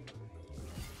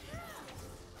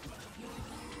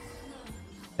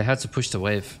 They had to push the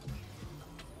wave.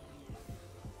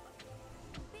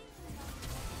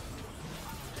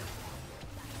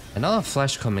 Another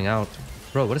flash coming out.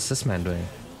 Bro, what is this man doing?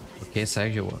 Okay, so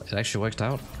it actually worked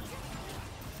out.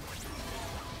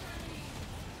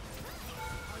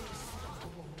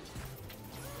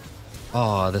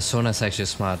 Oh, the Sona is actually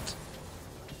smart.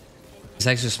 He's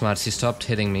actually smart. He stopped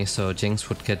hitting me so Jinx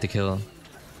would get the kill.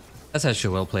 That's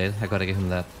actually well played. I gotta give him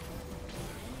that.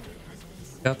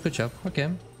 Good job. Okay.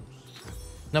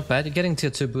 Not bad. You're getting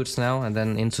tier 2 boots now and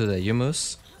then into the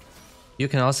Yumus. You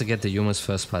can also get the Humus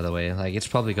first, by the way. Like, it's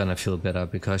probably gonna feel better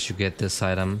because you get this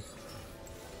item.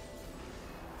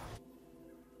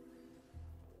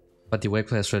 But the wave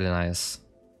play is really nice.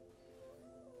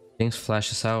 Jinx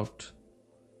flashes out.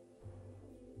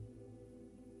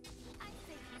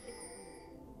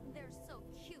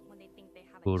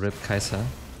 Ooh, rip Kai'Sa.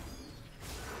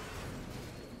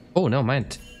 Oh, no,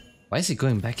 mind. Why is he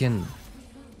going back in?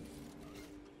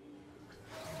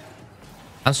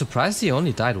 I'm surprised he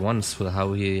only died once with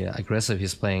how aggressive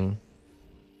he's playing.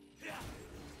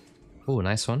 Oh,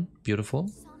 nice one. Beautiful.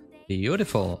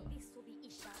 Beautiful.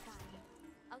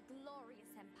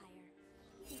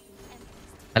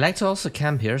 I like to also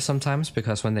camp here sometimes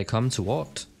because when they come to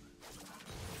ward,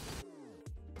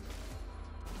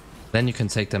 then you can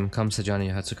take them. Come, Sejuani,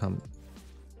 you had to come.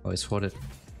 Oh, it's warded.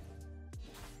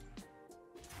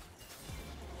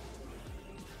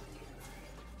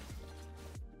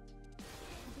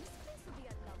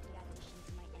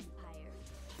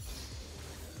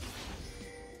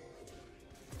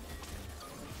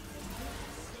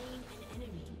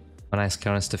 Oh, nice,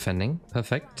 Karen's defending.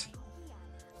 Perfect.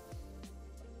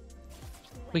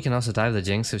 We can also dive the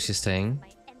Jinx if she's staying.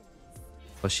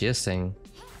 Oh, she is staying.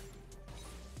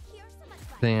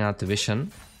 Cleaning out the vision.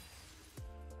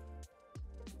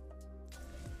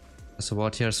 There's a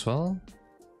ward here as well.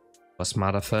 Was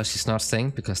smarter first, she's not staying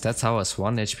because that tower is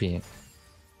 1 HP.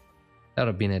 That would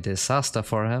have been a disaster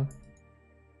for her.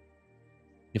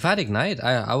 If I had Ignite,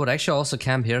 I would actually also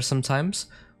camp here sometimes.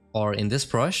 Or in this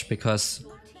brush, because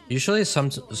usually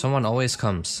someone always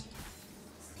comes.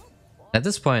 At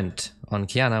this point, on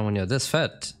Qiyana, when you're this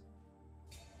fed,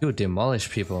 you demolish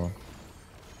people.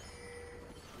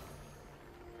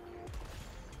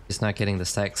 He's not getting the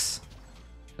stacks.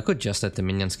 I could just let the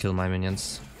minions kill my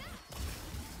minions.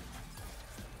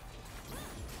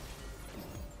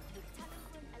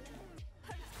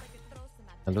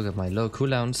 And look at my low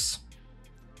cooldowns.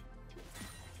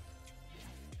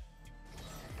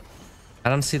 I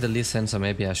don't see the Lee Sin, so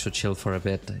maybe I should chill for a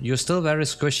bit. You're still very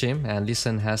squishy, and Lee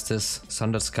Sin has this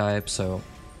Sundered Skype, so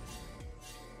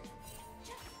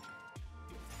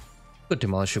could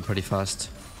demolish you pretty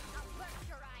fast.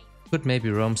 Could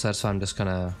maybe roam, so that's why I'm just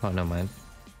gonna... oh, no mind.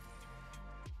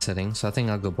 Setting, so I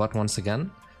think I'll go bot once again,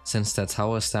 since that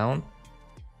tower is down.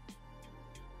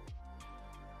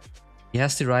 He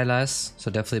has the Rylai's, so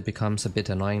definitely becomes a bit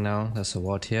annoying now. There's a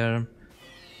ward here.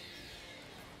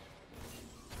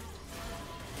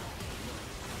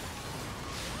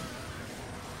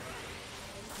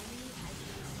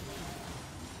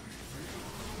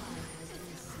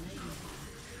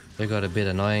 They got a bit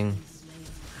annoying.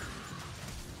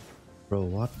 Bro,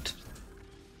 what?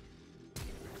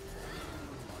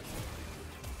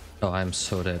 Oh, I'm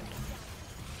so dead.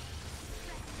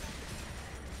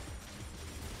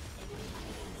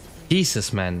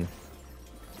 Jesus, man.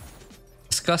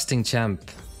 Disgusting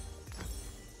champ.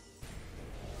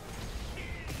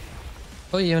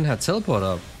 Oh, he even had teleport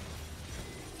up.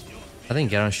 I think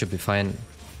Garen should be fine.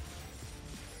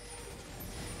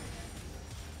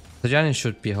 The Giant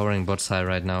should be hovering bot side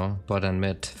right now, bot and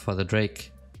mid for the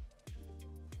Drake.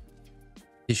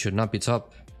 He should not be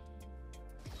top.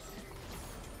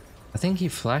 I think he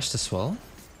flashed as well.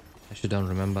 I actually don't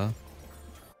remember.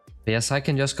 But yes, I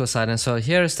can just go silent. So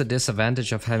here is the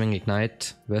disadvantage of having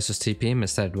Ignite versus TP,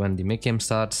 is that when the mid game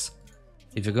starts,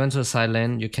 if you go into a side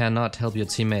lane, you cannot help your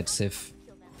teammates if...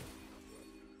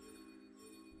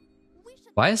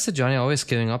 Why is the Johnny always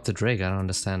giving up the Drake? I don't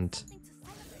understand.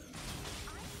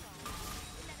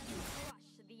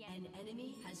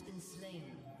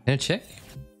 Can you check?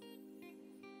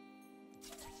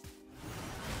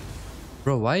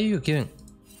 Bro, why are you giving...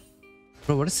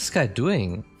 Bro, what is this guy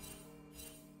doing?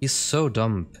 He's so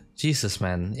dumb. Jesus,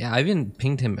 man. Yeah, I even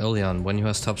pinged him early on when he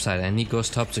was topside and he goes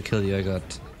top to kill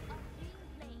Yeagerlol.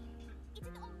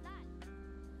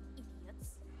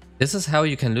 This is how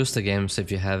you can lose the games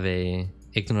if you have a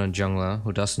ignorant jungler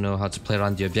who doesn't know how to play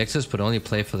around the objectives but only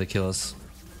play for the kills.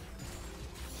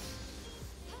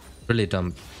 Really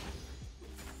dumb.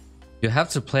 You have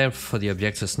to play for the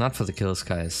objectives, not for the kills,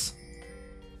 guys.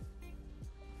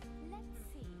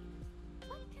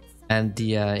 And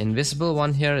the invisible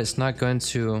one here is not going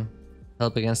to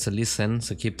help against the Lee Sin,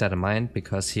 so keep that in mind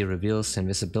because he reveals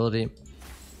invisibility.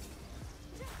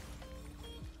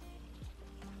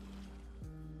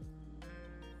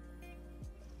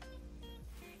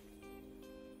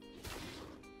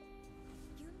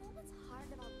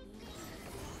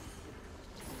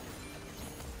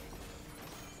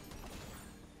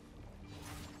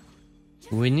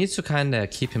 We need to kinda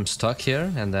keep him stuck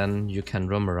here and then you can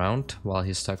roam around while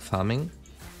he's stuck farming.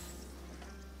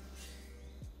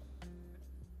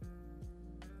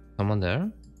 someone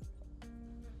there?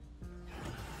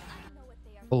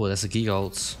 Oh, there's a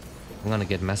Yeagerlol. I'm gonna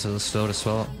get massively slowed as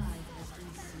well.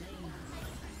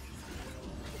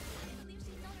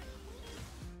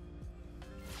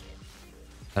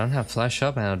 I don't have flash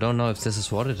up and I don't know if this is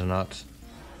worth it or not.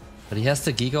 But he has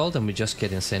the Yeagerlol and we just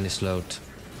get insanely slowed.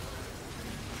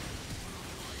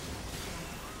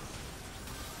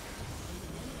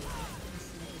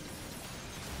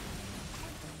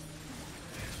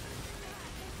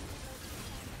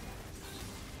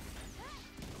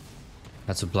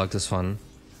 Had to block this one.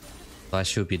 So I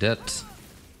should be dead.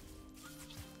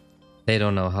 They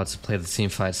don't know how to play the team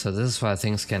fight, so this is why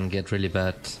things can get really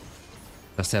bad.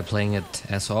 Because they're playing it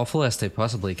as awful as they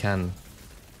possibly can.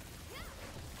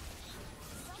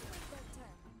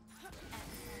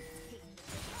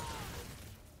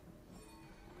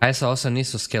 Qiyana also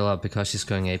needs to scale up because she's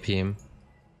going AP.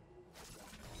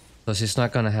 So she's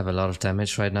not gonna have a lot of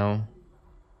damage right now.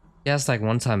 She has like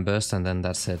one-time burst and then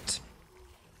that's it.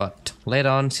 But later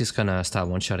on she's gonna start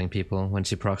one-shotting people when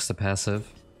she procs the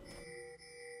passive.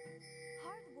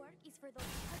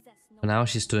 For now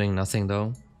she's doing nothing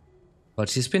though. But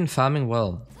she's been farming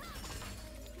well.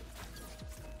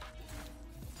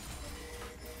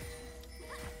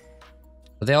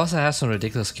 But they also have some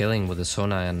ridiculous scaling with the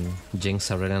Sona and Jinx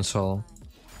Aurelion Sol.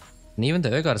 And even the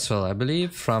Urgot as well. I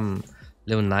believe from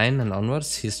level 9 and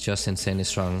onwards he's just insanely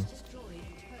strong.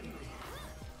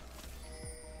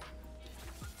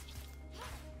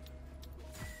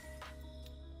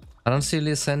 I don't see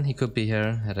Lee Sin, he could be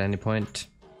here at any point.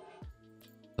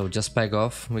 So just back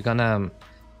off. We're gonna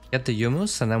get the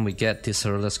Yumus and then we get the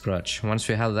Ceruleus Grudge. Once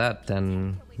we have that,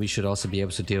 then we should also be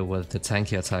able to deal with the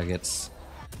tankier targets.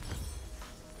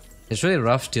 It's really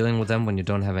rough dealing with them when you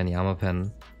don't have any armor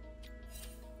pen.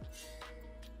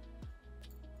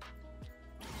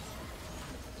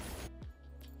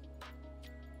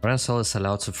 Sol is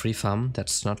allowed to free farm,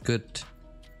 that's not good.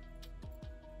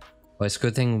 But it's a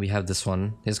good thing we have this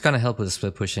one. It's gonna help with the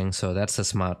split pushing, so that's a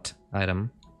smart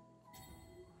item.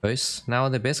 Now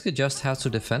they basically just have to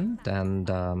defend and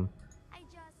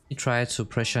try to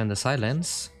pressure in the side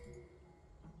lanes.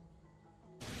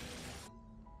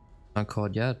 Not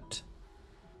caught yet.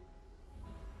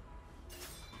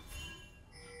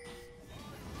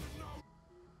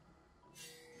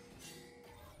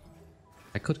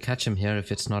 I could catch him here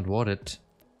if it's not warded.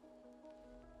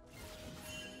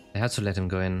 I had to let him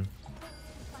go in.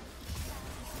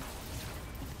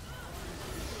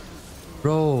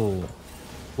 Bro,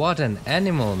 what an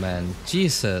animal, man.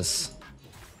 Jesus.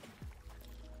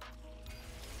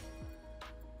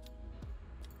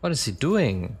 What is he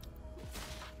doing?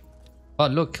 Oh,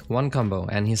 look, one combo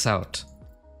and he's out.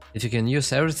 If you can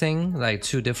use everything, like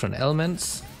 2 different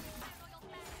elements.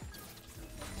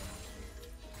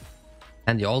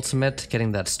 And the ultimate,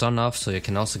 getting that stun off so you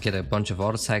can also get a bunch of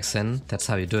auto attacks in, that's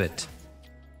how you do it.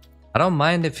 I don't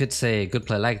mind if it's a good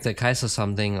play like the Kai'Sa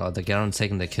something or the Garen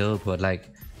taking the kill, but like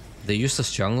the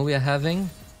useless jungle we are having,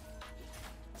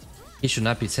 he should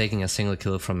not be taking a single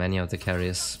kill from any of the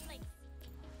carries.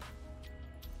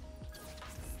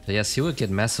 But yes, he would get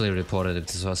massively reported if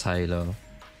this was high elo.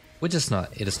 Which is not,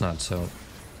 it is not, so.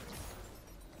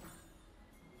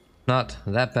 Not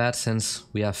that bad since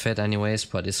we are fed anyways,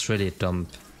 but it's really dumb.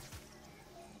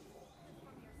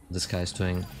 This guy's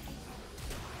doing.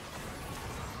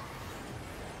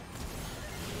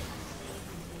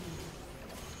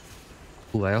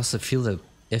 Ooh, I also feel the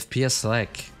FPS lag.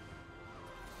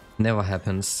 Never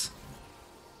happens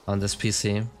on this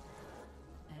PC.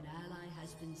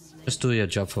 Just do your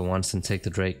job for once and take the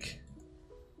Drake.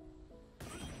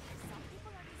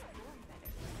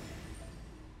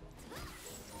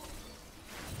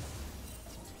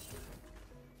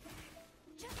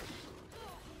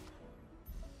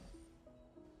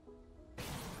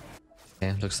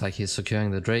 Okay, looks like he's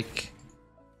securing the Drake.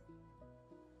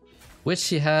 Which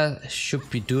he should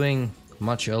be doing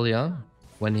much earlier,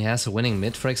 when he has a winning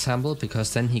mid for example,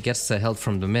 because then he gets the help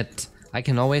from the mid. I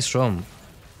can always roam.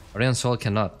 Aurelion Sol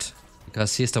cannot,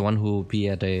 because he's the one who will be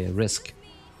at a risk.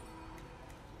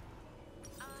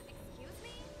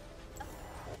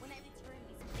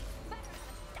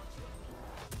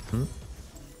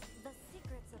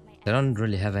 They don't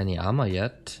really have any armor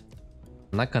yet.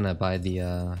 I'm not gonna buy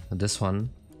the this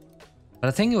one. But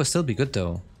I think it will still be good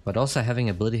though. But also having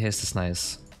ability haste is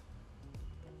nice.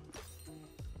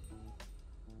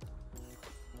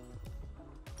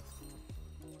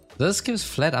 This gives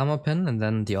flat armor pen and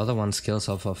then the other one scales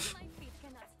off of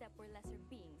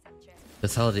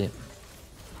lethality.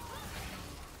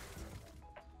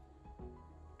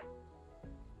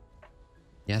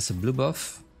 He has a blue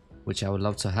buff. which I would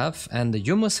love to have. And the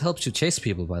humus helps you chase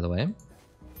people, by the way.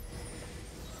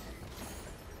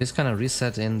 It's gonna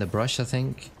reset in the brush, I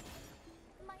think.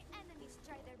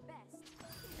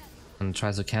 And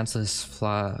tries to cancel his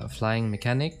flying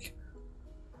mechanic.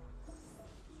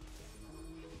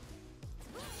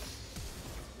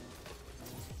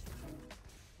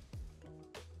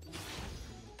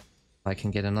 I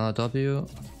can get another W.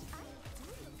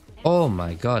 Oh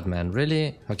my god, man,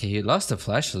 really? Okay, he lost the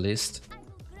flash at least.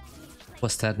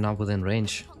 Was that not within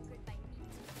range?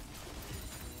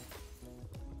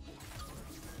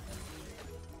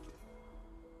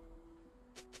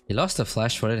 He lost the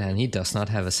flash for it and he does not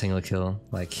have a single kill.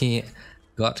 Like, he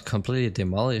got completely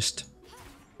demolished.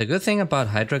 The good thing about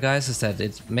Hydra, guys, is that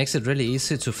it makes it really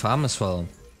easy to farm as well.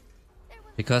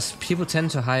 Because people tend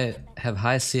to have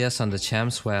high CS on the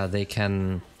champs where they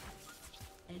can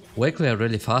wake clear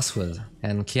really fast with.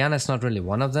 And Qiyana is not really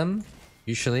one of them,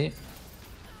 usually.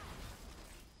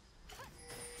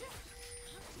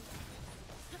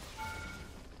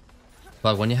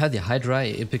 But when you have the Hydra,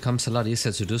 it becomes a lot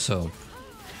easier to do so.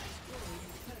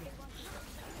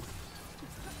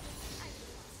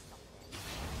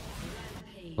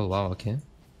 Oh wow, okay.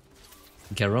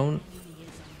 Garon.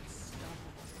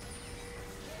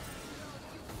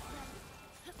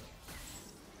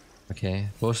 Okay,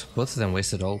 both of them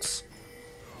wasted ults.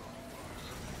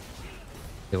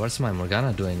 Wait, what's my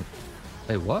Morgana doing?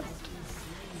 Wait, what?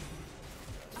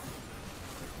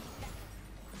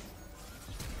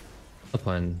 No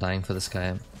point dying for this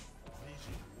guy.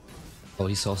 Oh,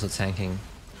 he's also tanking.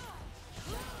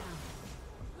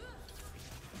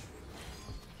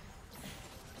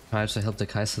 Perhaps I help the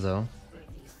Kai'Sa though.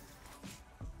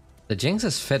 The Jinx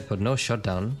is fed but no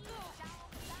shutdown.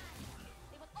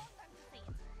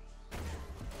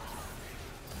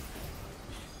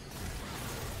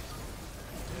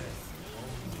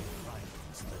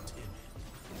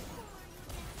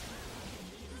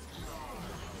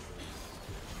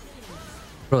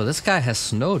 Bro, this guy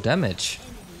has no damage.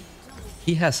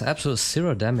 He has absolute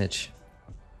 0 damage.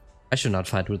 I should not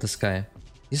fight with this guy.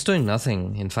 He's doing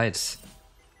nothing in fights.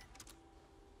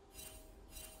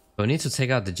 But we need to take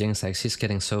out the Jinx, like she's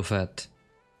getting so fat.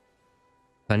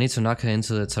 But I need to knock her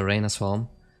into the terrain as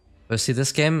well. But see,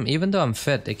 this game, even though I'm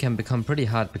fed, it can become pretty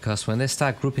hard because when they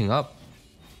start grouping up,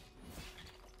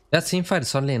 that teamfight is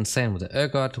suddenly insane with the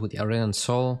Urgot, with the Aurelion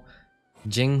Sol,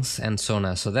 Jinx and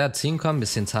Sona. So their team comp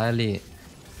is entirely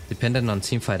dependent on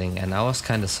teamfighting, and ours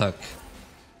kinda suck.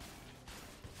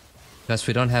 Because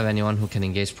we don't have anyone who can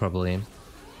engage properly.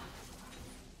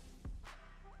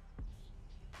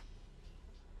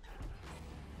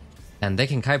 And they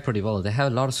can kite pretty well. They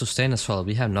have a lot of sustain as well.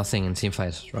 We have nothing in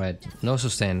teamfight, right? No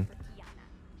sustain.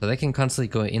 So they can constantly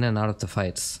go in and out of the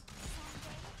fights.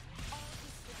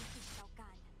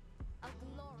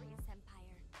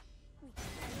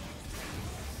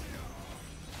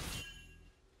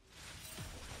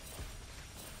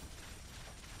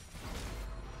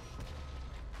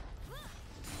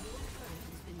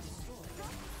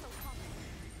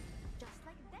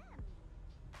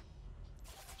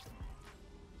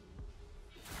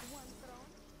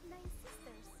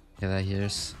 Yeah, that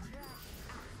hears.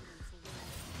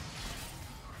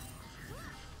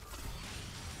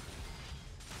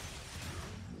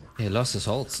 He lost his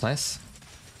ult, it's nice.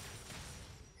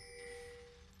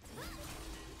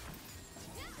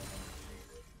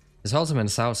 His ultimate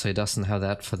is out, so he doesn't have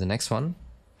that for the next one.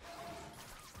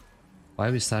 Why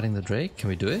are we starting the Drake? Can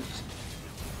we do it?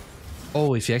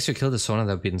 Oh, if he actually killed the Sona,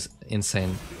 that would be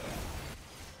insane.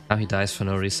 Now he dies for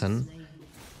no reason.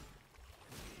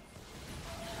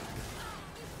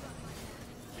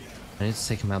 I need to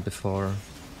take him out before.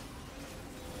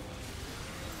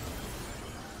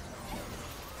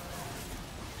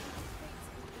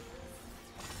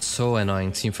 So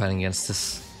annoying teamfighting against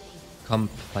this comp.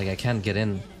 Like, I can't get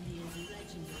in.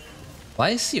 Why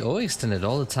is he overextended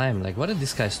all the time? Like, what are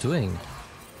these guys doing?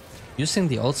 Using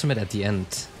the ultimate at the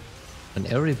end when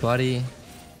everybody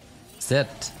is dead.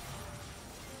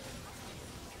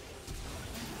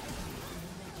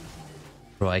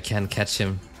 Bro, I can't catch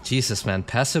him. Jesus, man.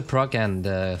 Passive proc and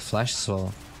flash as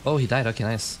well. Oh, he died. Okay,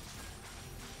 nice.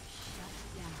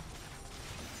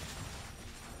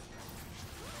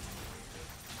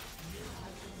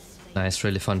 Nice,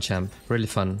 really fun champ. Really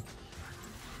fun.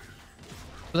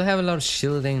 Do they have a lot of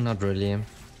shielding? Not really.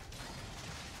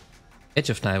 Edge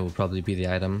of Night will probably be the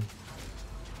item.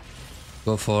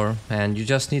 Go for. And you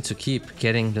just need to keep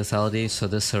getting lethality so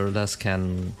the Cerullas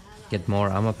can get more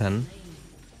armor pen.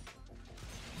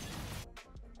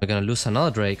 We're gonna lose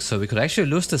another Drake, so we could actually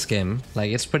lose this game.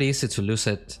 Like, it's pretty easy to lose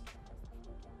it.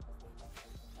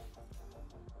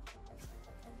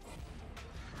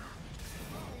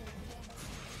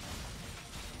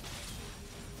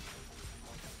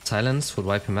 Silence would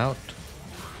wipe him out.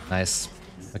 Nice.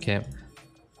 Okay.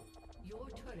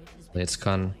 It's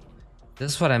gone.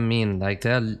 This is what I mean, like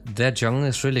their jungle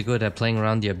is really good at playing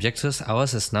around the objectives,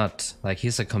 ours is not. Like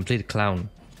he's a complete clown.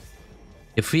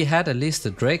 If we had at least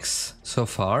the Drakes so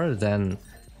far, then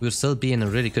we would still be in a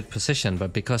really good position,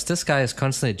 but because this guy is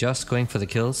constantly just going for the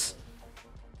kills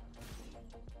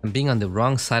and being on the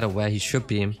wrong side of where he should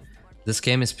be, this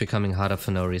game is becoming harder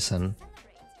for no reason.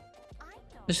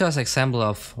 It's just an example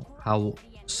of how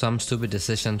some stupid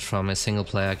decisions from a single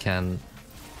player can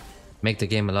make the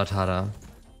game a lot harder.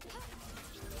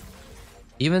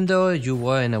 Even though you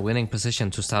were in a winning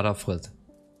position to start off with.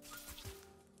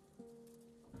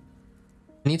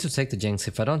 I need to take the Jinx.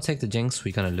 If I don't take the Jinx,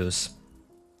 we're gonna lose.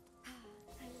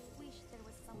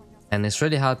 And it's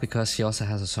really hard because she also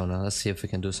has a Sonar. Let's see if we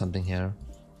can do something here.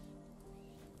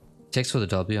 Checks for the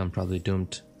W, I'm probably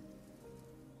doomed.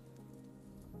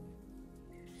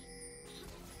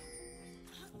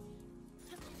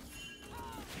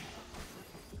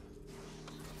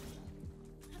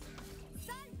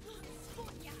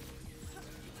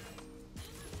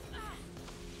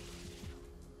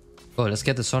 Oh, let's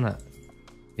get the Sonar.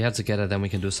 We have to get it, then we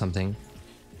can do something.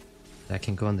 I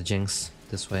can go on the Jinx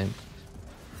this way.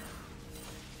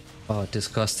 Oh,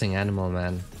 disgusting animal,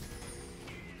 man.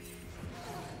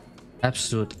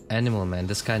 Absolute animal, man.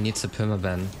 This guy needs a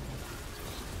permaban.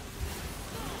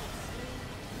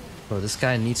 Oh, this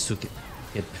guy needs to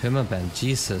get permaban.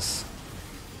 Jesus.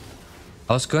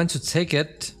 I was going to take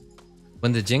it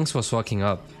when the Jinx was walking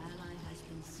up.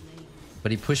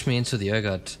 But he pushed me into the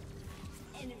Urgot.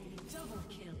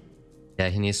 Yeah,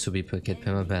 he needs to be get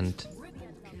permabanned.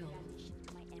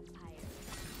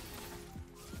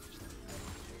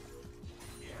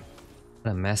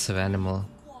 What a massive animal.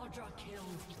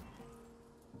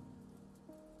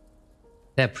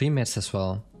 They're pre-mates as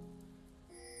well.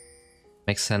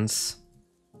 Makes sense.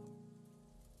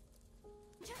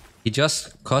 He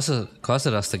just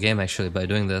costed us the game actually by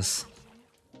doing this.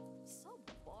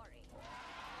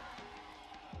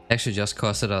 Actually just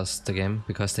costed us the game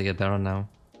because they get Baron now.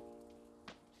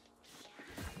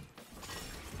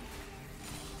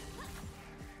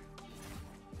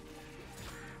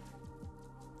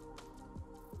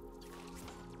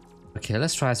 Okay,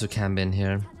 let's try to camp in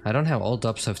here. I don't have ult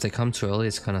up, so if they come too early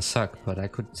it's gonna suck, but I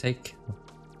could take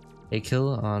a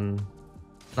kill on...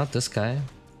 not this guy.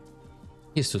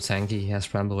 He's too tanky, he has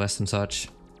Bramble West and such.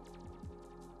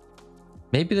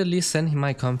 Maybe the Lee Sin, he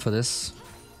might come for this.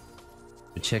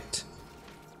 We checked.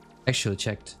 Actually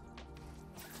checked.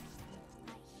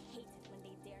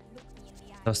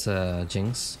 That was the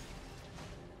Jinx.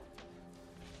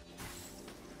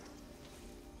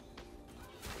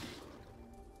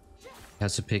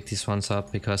 Have to pick these ones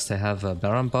up because they have a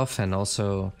Baron buff and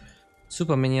also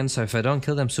super minions, so if I don't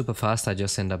kill them super fast I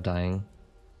just end up dying.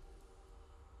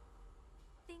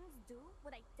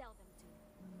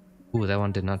 Ooh, that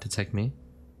one did not detect me.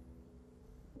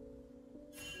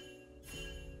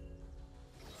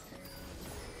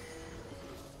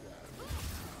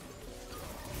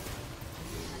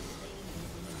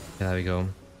 There we go.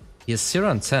 He is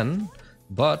 0 and 10,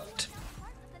 but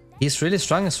he's really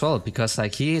strong as well, because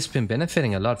like he's been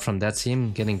benefiting a lot from that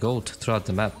team getting gold throughout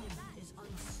the map.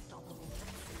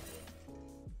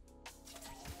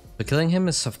 But killing him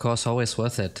is of course always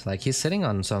worth it, like he's sitting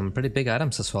on some pretty big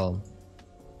items as well.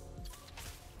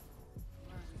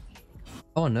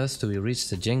 How on earth do we reach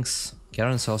the Jinx?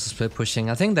 Garen's also split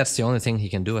pushing, I think that's the only thing he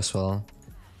can do as well.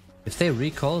 If they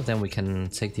recall then we can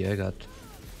take the Urgot.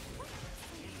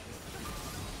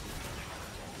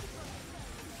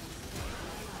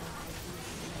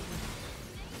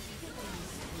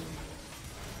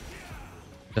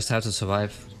 Just have to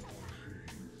survive.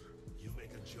 You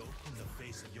make a joke in the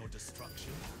face of your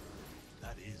destruction.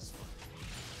 That is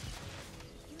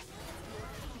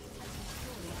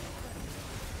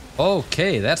funny.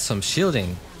 Okay, that's some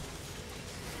shielding.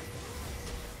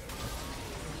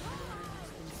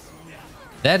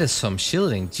 That is some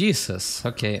shielding, Jesus.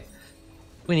 Okay,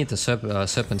 we need the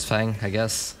Serpent's Fang, I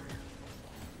guess.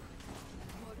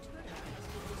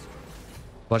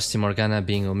 Watch the Morgana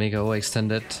being Omega O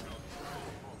extended.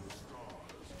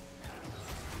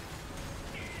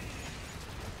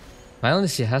 Finally,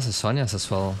 she has a Sonya's as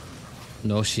well.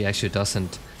 No, she actually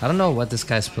doesn't. I don't know what this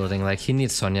guy's building, like he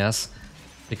needs Sonya's.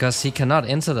 Because he cannot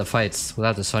enter the fights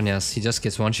without the Sonya's, he just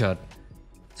gets one shot.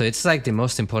 So it's like the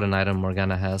most important item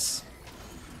Morgana has.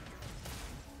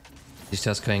 She's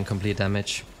just going complete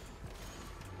damage.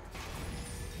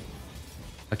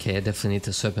 Okay, I definitely need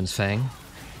the Serpent's Fang.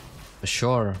 For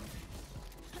sure.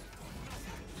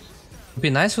 It'd be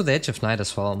nice with the Edge of Night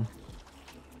as well.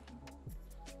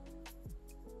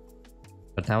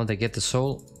 But now they get the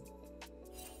soul.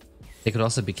 They could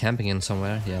also be camping in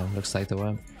somewhere. Yeah, looks like they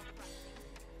were.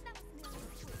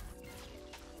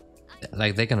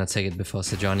 Like they're gonna take it before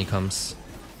Sejuani comes.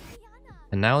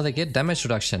 And now they get damage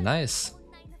reduction. Nice.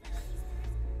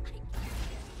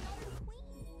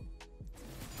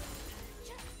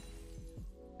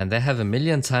 And they have a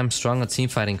million times stronger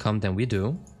teamfighting comp than we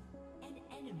do.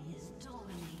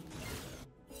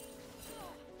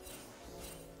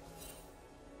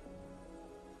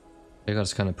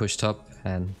 Yeagerlol's gonna push top,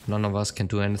 and none of us can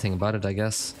do anything about it, I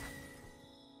guess.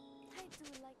 I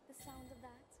do like the sound of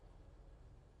that.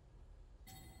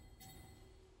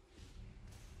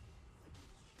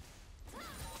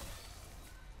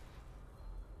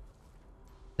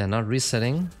 They're not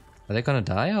resetting. Are they gonna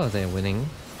die or are they winning?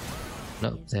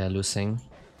 No, they are losing.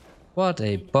 What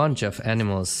a bunch of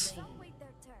animals. Don't wait their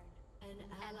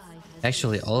turn.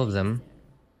 Actually, all of them.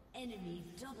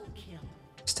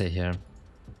 Stay here.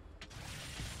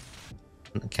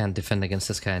 Can't defend against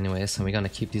this guy anyways, and we're gonna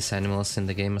keep these animals in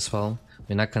the game as well.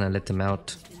 We're not gonna let them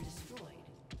out.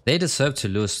 They deserve to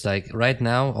lose. Like, right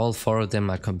now, all 4 of them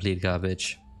are complete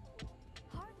garbage.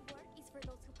 Hard work is for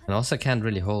those who And also can't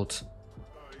really hold.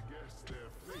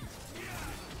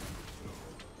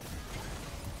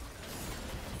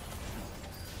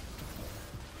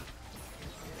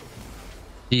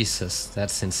 Jesus,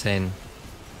 that's insane.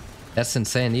 That's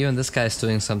insane. Even this guy is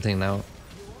doing something now.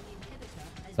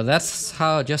 But that's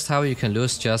just how you can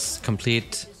lose just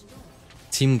complete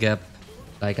team gap,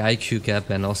 like IQ gap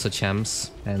and also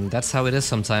champs. And that's how it is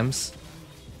sometimes.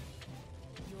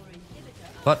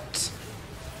 But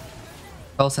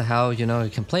also how, you know, you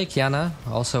can play Qiyana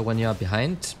also when you are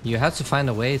behind. You have to find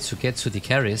a way to get to the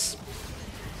carries.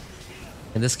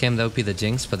 In this game that would be the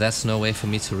Jinx, but that's no way for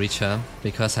me to reach her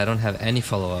because I don't have any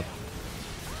follow-up.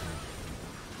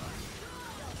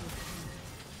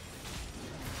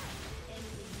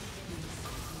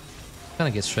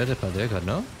 Gonna get shredded by Yeagerlol,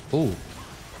 no? Ooh.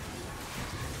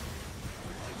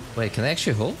 Wait, can I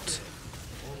actually hold?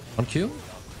 On Q?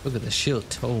 Look at the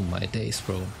shield. Oh my days,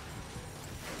 bro.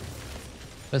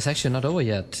 But it's actually not over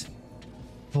yet.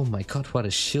 Oh my god, what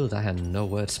a shield. I had no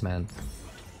words, man.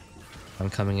 I'm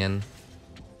coming in.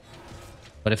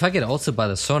 But if I get ulted by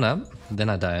the Sona, then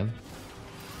I die.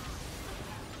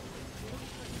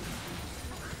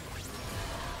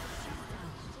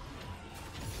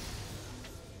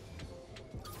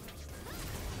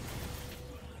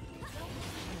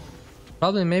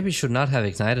 Probably maybe should not have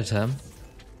ignited her.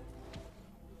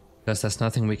 Because there's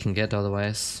nothing we can get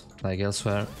otherwise, like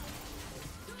elsewhere.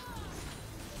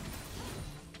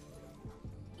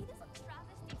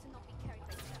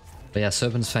 But yeah,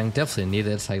 Serpent's Fang definitely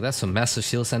needed. Like, that's some massive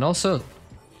shields. And also,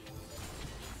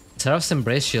 Seraph's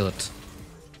Embrace Shield.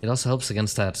 It also helps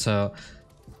against that. So,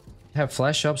 I have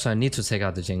flash up, so I need to take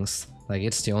out the Jinx. Like,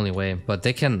 it's the only way. But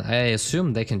they can, I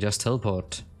assume they can just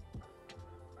teleport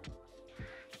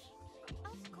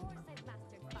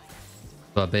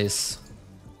to our base.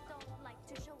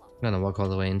 I'm gonna walk all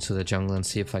the way into the jungle and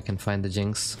see if I can find the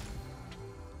Jinx.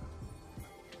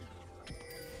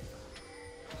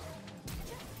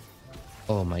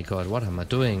 Oh my god, what am I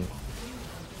doing?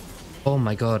 Oh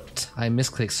my god, I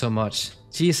misclicked so much.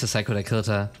 Jesus, I could have killed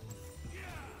her.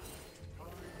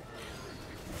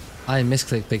 I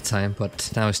misclicked big time,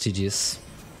 but now it's GG's.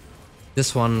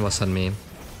 This one was on me.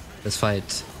 This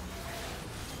fight.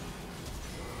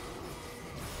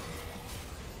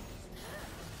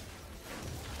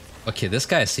 Okay, this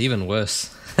guy is even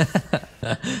worse.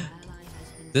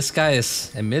 This guy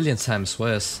is a million times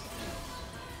worse.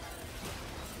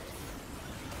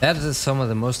 That is some of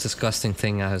the most disgusting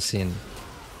thing I have seen.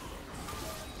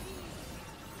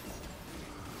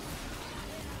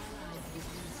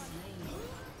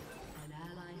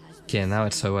 Okay, now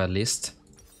it's over at least.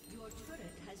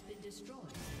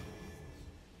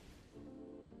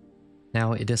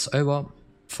 Now it is over.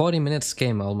 40 minutes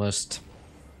game almost.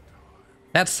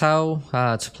 That's how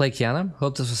to play Qiyana.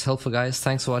 Hope this was helpful, guys.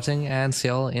 Thanks for watching and see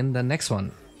y'all in the next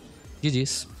one.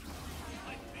 GG's.